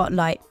Gaydar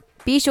Spotlight.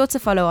 Be sure to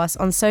follow us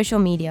on social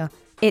media.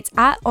 It's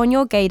at On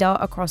Your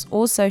Gaydar across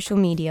all social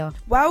media.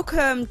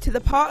 Welcome to the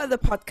part of the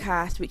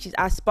podcast which is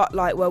our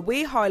spotlight, where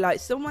we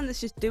highlight someone that's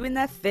just doing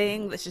their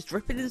thing, that's just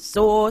dripping in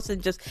sauce and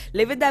just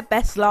living their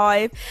best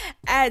life.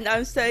 And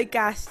I'm so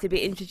gassed to be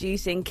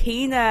introducing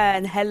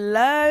Keenan.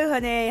 Hello,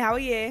 honey. How are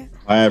you?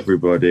 Hi,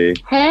 everybody.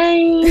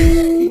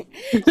 Hey.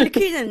 So,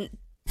 Keenan,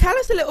 tell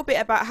us a little bit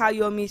about how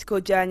your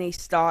musical journey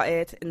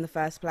started in the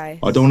first place.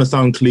 I don't want to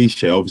sound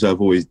cliche. Obviously, I've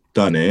always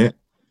done it,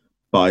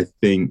 but I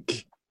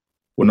think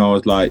when I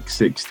was like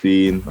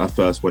 16, I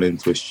first went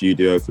into a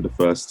studio for the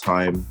first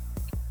time.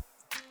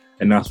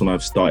 And that's when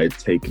I've started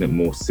taking it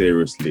more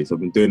seriously. So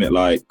I've been doing it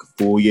like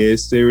 4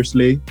 years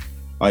seriously.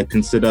 I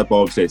consider, but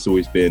obviously it's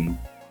always been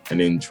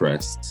an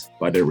interest,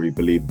 but I didn't really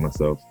believe in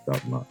myself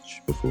that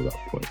much before that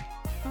point.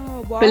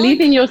 Oh, why? Believe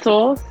in your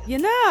sauce. You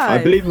know. I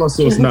believe in my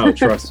sauce now,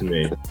 trust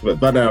me. But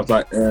back then I was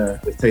like,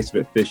 it tastes a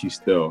bit fishy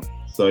still.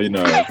 So, you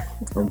know,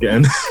 I'm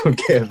getting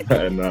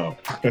better now.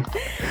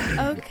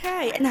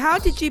 Okay. And how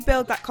did you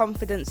build that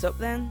confidence up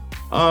then?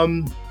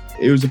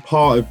 It was a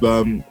part of,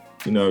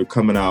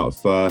 coming out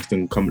first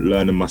and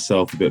learning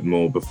myself a bit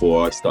more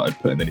before I started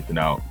putting anything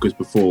out. Because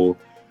before,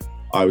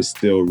 I was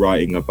still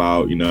writing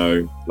about,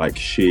 like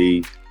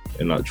She,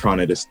 and like trying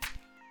to just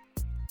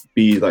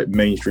be like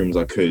mainstream as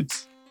I could.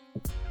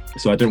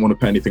 So I didn't want to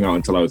put anything out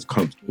until I was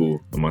comfortable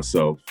with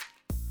myself.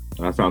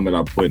 And I found at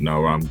that point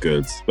now where I'm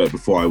good, but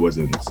before I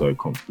wasn't so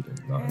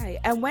confident. No. Okay.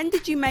 And when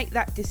did you make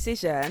that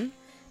decision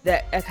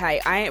that,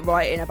 okay, I ain't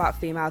writing about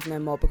females no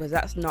more because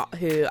that's not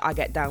who I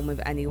get down with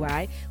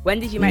anyway? When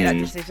did you make that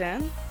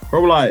decision?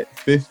 Probably like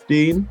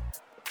 15.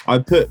 I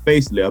put a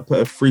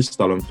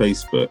freestyle on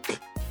Facebook,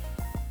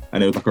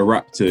 and it was like a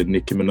rap to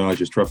Nicki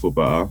Minaj's Truffle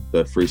Butter,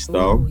 the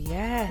freestyle. Oh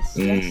yes,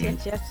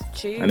 yes,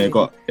 true. And it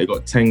got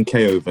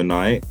 10K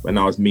overnight, and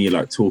that was me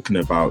like talking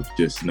about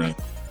just,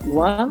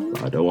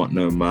 What? I don't want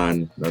no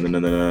man, no,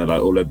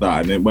 like all of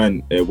that. And it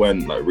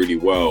went like really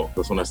well.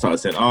 That's when I started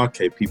saying,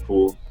 okay,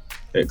 people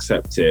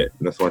accept it.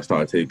 And that's when I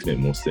started taking it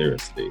more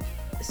seriously.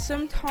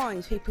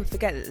 sometimes people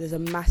forget that there's a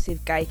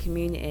massive gay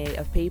community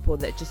of people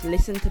that just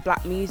listen to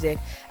black music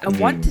and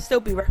want to still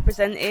be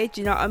represented.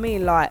 Do you know what I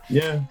mean? Like,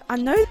 Yeah. I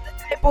know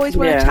that the boys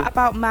want to chat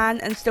about man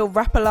and still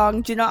rap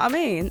along. Do you know what I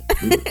mean?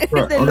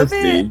 Right, They love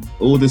honestly, it.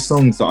 all the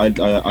songs that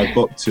I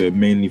got to are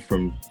mainly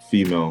from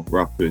female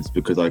rappers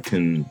because I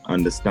can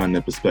understand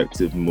their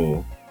perspective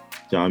more.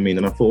 Do you know what I mean?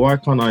 And I thought, why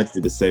can't I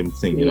do the same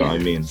thing? You know what I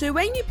mean? So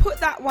when you put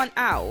that one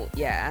out,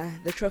 yeah,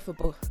 the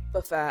truffle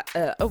butter,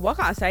 what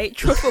can't I say?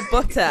 Truffle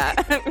butter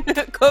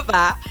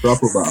cover.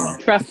 Truffle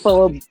butter.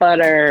 Truffle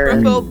butter.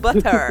 Truffle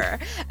butter.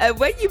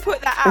 When you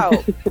put that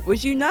out,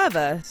 was you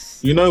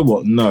nervous? You know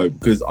what? No,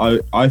 because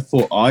I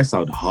thought I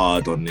sounded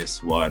hard on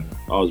this one.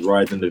 I was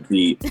riding the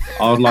beat.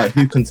 I was like,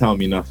 who can tell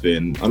me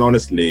nothing? And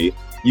honestly,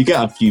 you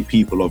get a few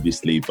people,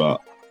 obviously,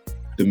 but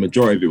the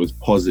majority of it was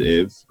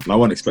positive. And I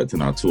wasn't expecting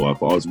that at all.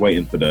 I was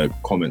waiting for the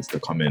comments to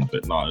come in,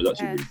 but no, it was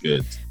actually really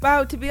good.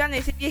 Well, to be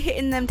honest, if you're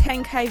hitting them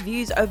 10k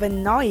views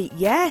overnight,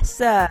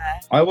 yes. I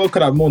woke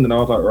up that morning and I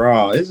was like,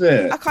 rah, is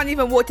it? I can't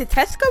even walk to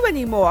Tesco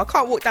anymore. I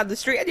can't walk down the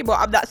street anymore.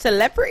 I'm that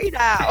celebrity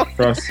now.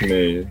 Trust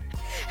me.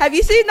 Have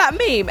you seen that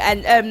meme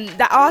and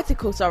that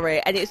article,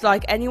 sorry, and it's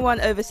like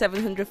anyone over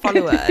 700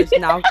 followers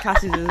now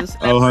classes as a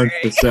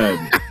celebrity.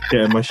 100%.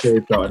 Getting my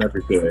shape out and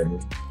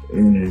everything.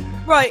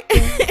 Right,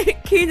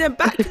 Keenan,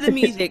 back to the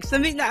music.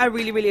 Something that I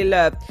really, really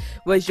loved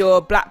was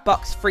your Black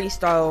Box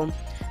freestyle,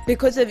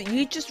 because of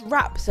you just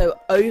rap so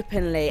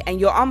openly and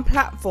you're on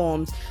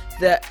platforms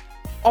that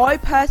I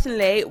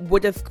personally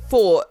would have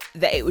thought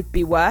that it would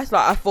be worse.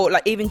 Like I thought,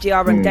 like even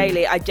GRM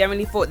Daily, I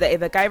generally thought that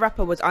if a gay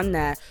rapper was on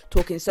there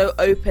talking so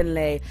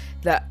openly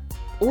that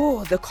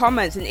the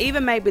comments and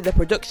even maybe the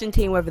production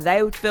team, whether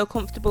they would feel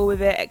comfortable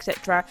with it,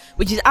 etc.,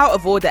 which is out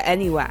of order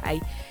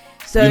anyway.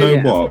 So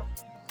you know what?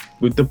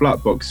 With the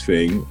Black Box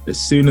thing, as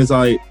soon as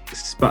I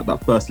spat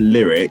that first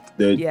lyric,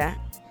 the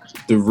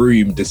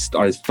room just,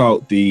 I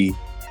felt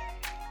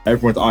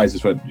everyone's eyes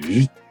just went.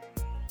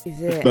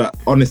 Is it? But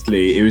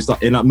honestly, it was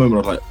like in that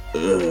moment I was like,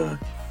 ugh.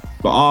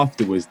 But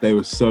afterwards, they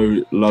were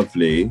so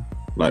lovely,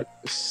 like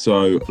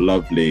so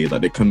lovely.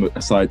 Like they come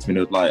aside to me and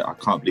it was like, I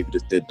can't believe you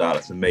just did that.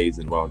 That's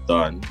amazing. Well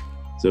done.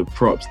 So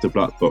props to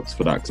Black Box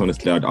for that. Because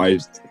honestly,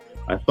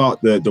 I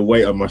felt the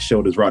weight on my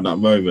shoulders right in that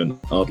moment.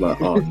 I was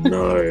like, oh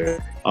no.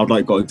 I've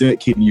like got to do it,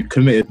 Keaton. You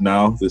committed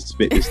now to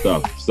spit your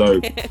stuff. So,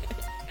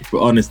 but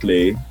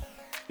honestly,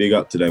 big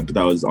up to them because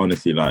that was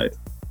honestly like,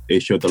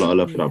 it showed a lot of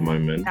love for that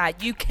moment. Nah,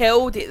 you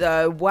killed it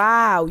though.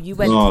 Wow, you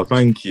went. Oh,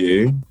 thank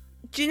you.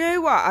 Do you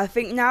know what? I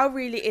think now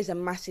really is a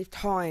massive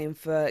time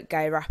for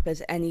gay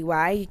rappers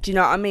anyway. Do you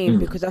know what I mean?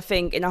 Because I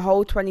think in a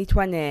whole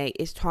 2020,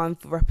 it's time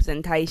for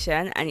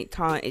representation and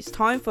it's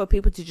time for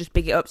people to just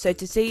big it up. So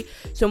to see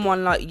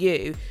someone like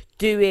you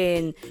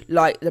doing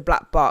like the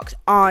Black Box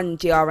on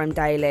GRM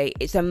Daily,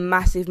 it's a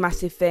massive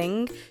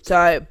thing.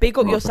 So big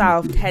up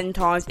yourself 10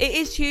 times. It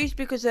is huge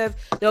because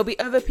there'll be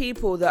other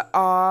people that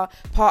are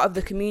part of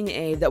the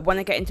community that want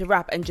to get into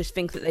rap and just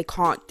think that they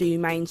can't do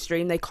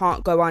mainstream, they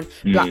can't go on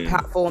black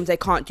platforms, they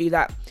can't do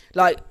that.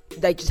 Like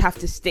they just have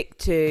to stick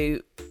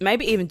to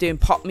maybe even doing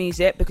pop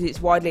music because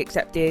it's widely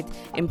accepted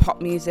in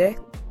pop music.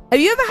 Have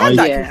you ever had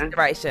that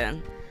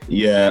consideration?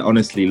 Yeah,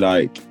 honestly,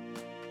 like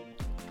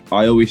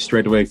I always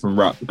strayed away from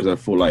rap because I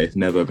thought like it's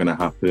never gonna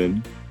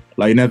happen.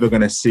 Like you're never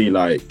gonna see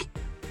like,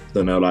 I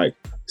don't know, like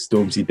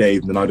Stormzy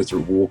Dave, and then I just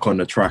walk on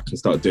the track and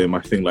start doing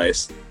my thing. Like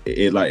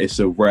it's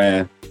a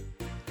rare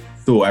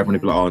thought. Everyone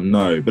would be like, oh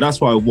no. But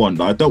that's what I want.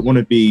 Like, I don't want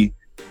to be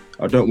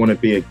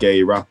a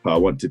gay rapper. I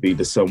want to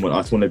be someone. I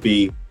just want to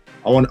be.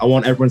 I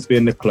want everyone to be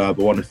in the club.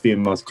 I want a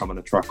female to come on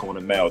the track. I want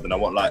a male. Then I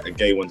want like a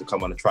gay one to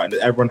come on the track. And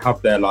everyone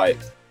have their like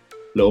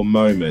little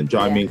moment. Do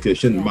you know what I mean? Because it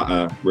shouldn't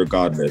matter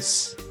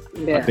regardless.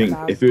 Yeah, I think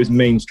if it was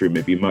mainstream,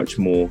 it'd be much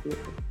more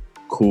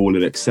cool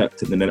and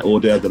accepted. And then all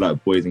the other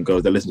like boys and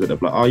girls that listen to it,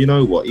 they're like, oh, you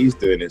know what? He's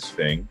doing his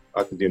thing.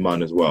 I can do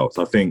mine as well.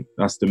 So I think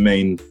that's the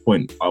main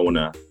point I want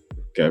to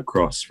get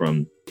across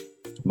from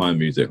my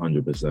music,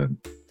 100%.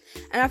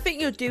 And I think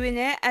you're doing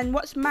it. And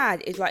what's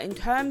mad is like in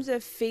terms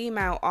of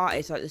female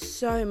artists, like there's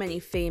so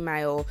many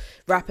female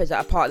rappers that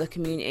are part of the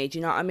community. Do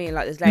you know what I mean?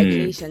 Like there's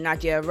Lady Keisha,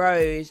 Nadia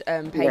Rose,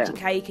 Paige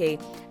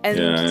Keiki. And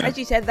as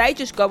you said, they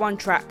just go on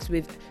tracks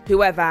with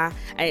whoever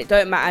and it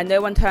don't matter.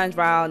 No one turns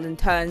around and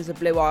turns a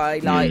blue eye.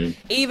 Like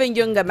even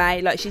Younger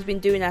May, like she's been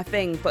doing her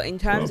thing. But in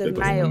terms of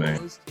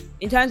males,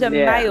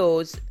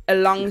 males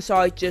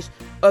alongside just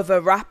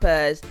other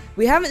rappers,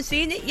 we haven't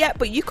seen it yet,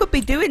 but you could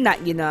be doing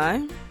that, you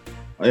know?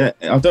 Yeah,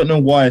 I don't know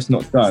why it's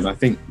not done. I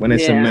think when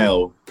it's a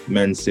male,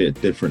 men see it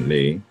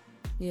differently.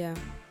 Yeah.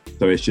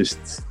 So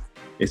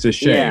it's a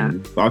shame. Yeah.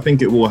 But I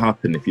think it will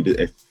happen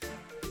if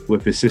we're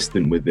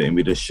persistent with it and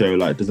we just show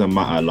like it doesn't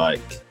matter.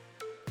 Like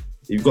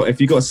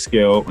if you got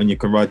skill and you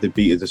can ride the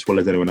beat as well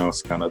as anyone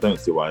else can, I don't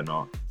see why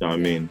not. You know what I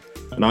mean?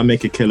 And I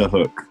make a killer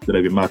hook that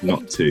I'd be mad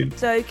not to.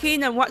 So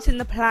Keenan, what's in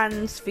the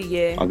plans for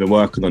you? I've been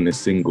working on this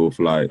single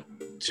for like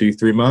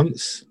 2-3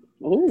 months.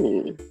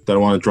 Ooh. Don't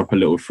want to drop a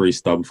little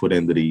freestyle before the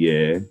end of the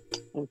year.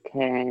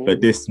 Okay. But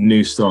this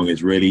new song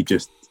is really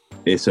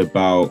it's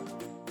about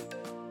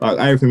like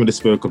everything we just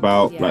spoke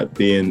about, Yeah. like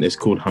it's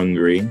called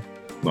Hungry.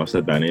 Well, I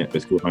said that in it, but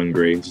it's called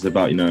Hungry. It's just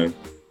about,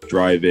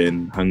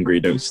 driving, hungry,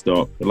 don't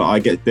stop. Like I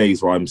get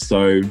days where I'm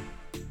so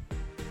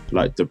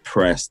like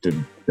depressed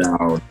and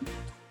down.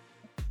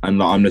 And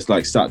like, I'm just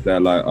like sat there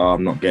like, oh,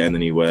 I'm not getting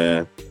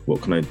anywhere.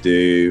 What can I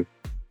do?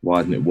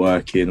 Why isn't it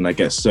working? And I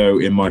get so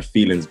in my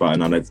feelings about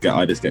it, and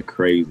I just get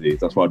crazy.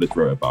 That's what I just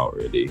wrote about,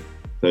 really.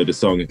 So the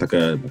song is like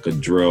a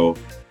drill,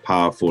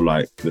 powerful,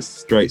 like the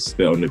straight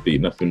spit on the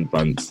beat, nothing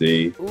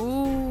fancy.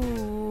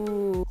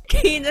 Ooh.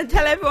 Keenan,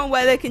 tell everyone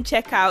where they can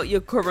check out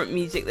your current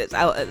music that's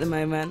out at the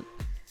moment.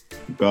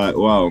 But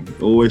well,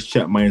 always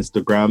check my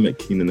Instagram at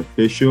Keenan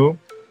Official.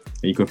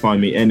 And you can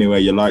find me anywhere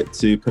you like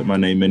to. Put my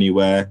name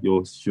anywhere,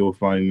 you'll sure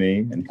find me.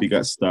 And if you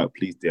get stuck,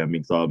 please DM me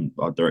because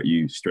I'll direct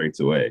you straight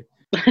away.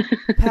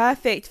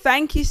 Perfect.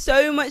 Thank you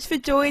so much for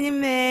joining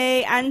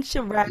me and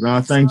Sherelle.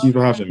 No, thank you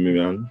for having me,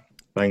 man.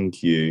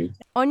 Thank you.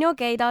 On Your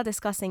Gaydar,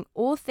 discussing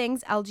all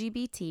things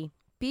LGBT.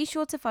 Be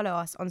sure to follow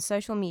us on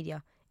social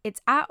media.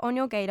 It's at On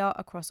Your Gaydar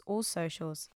across all socials.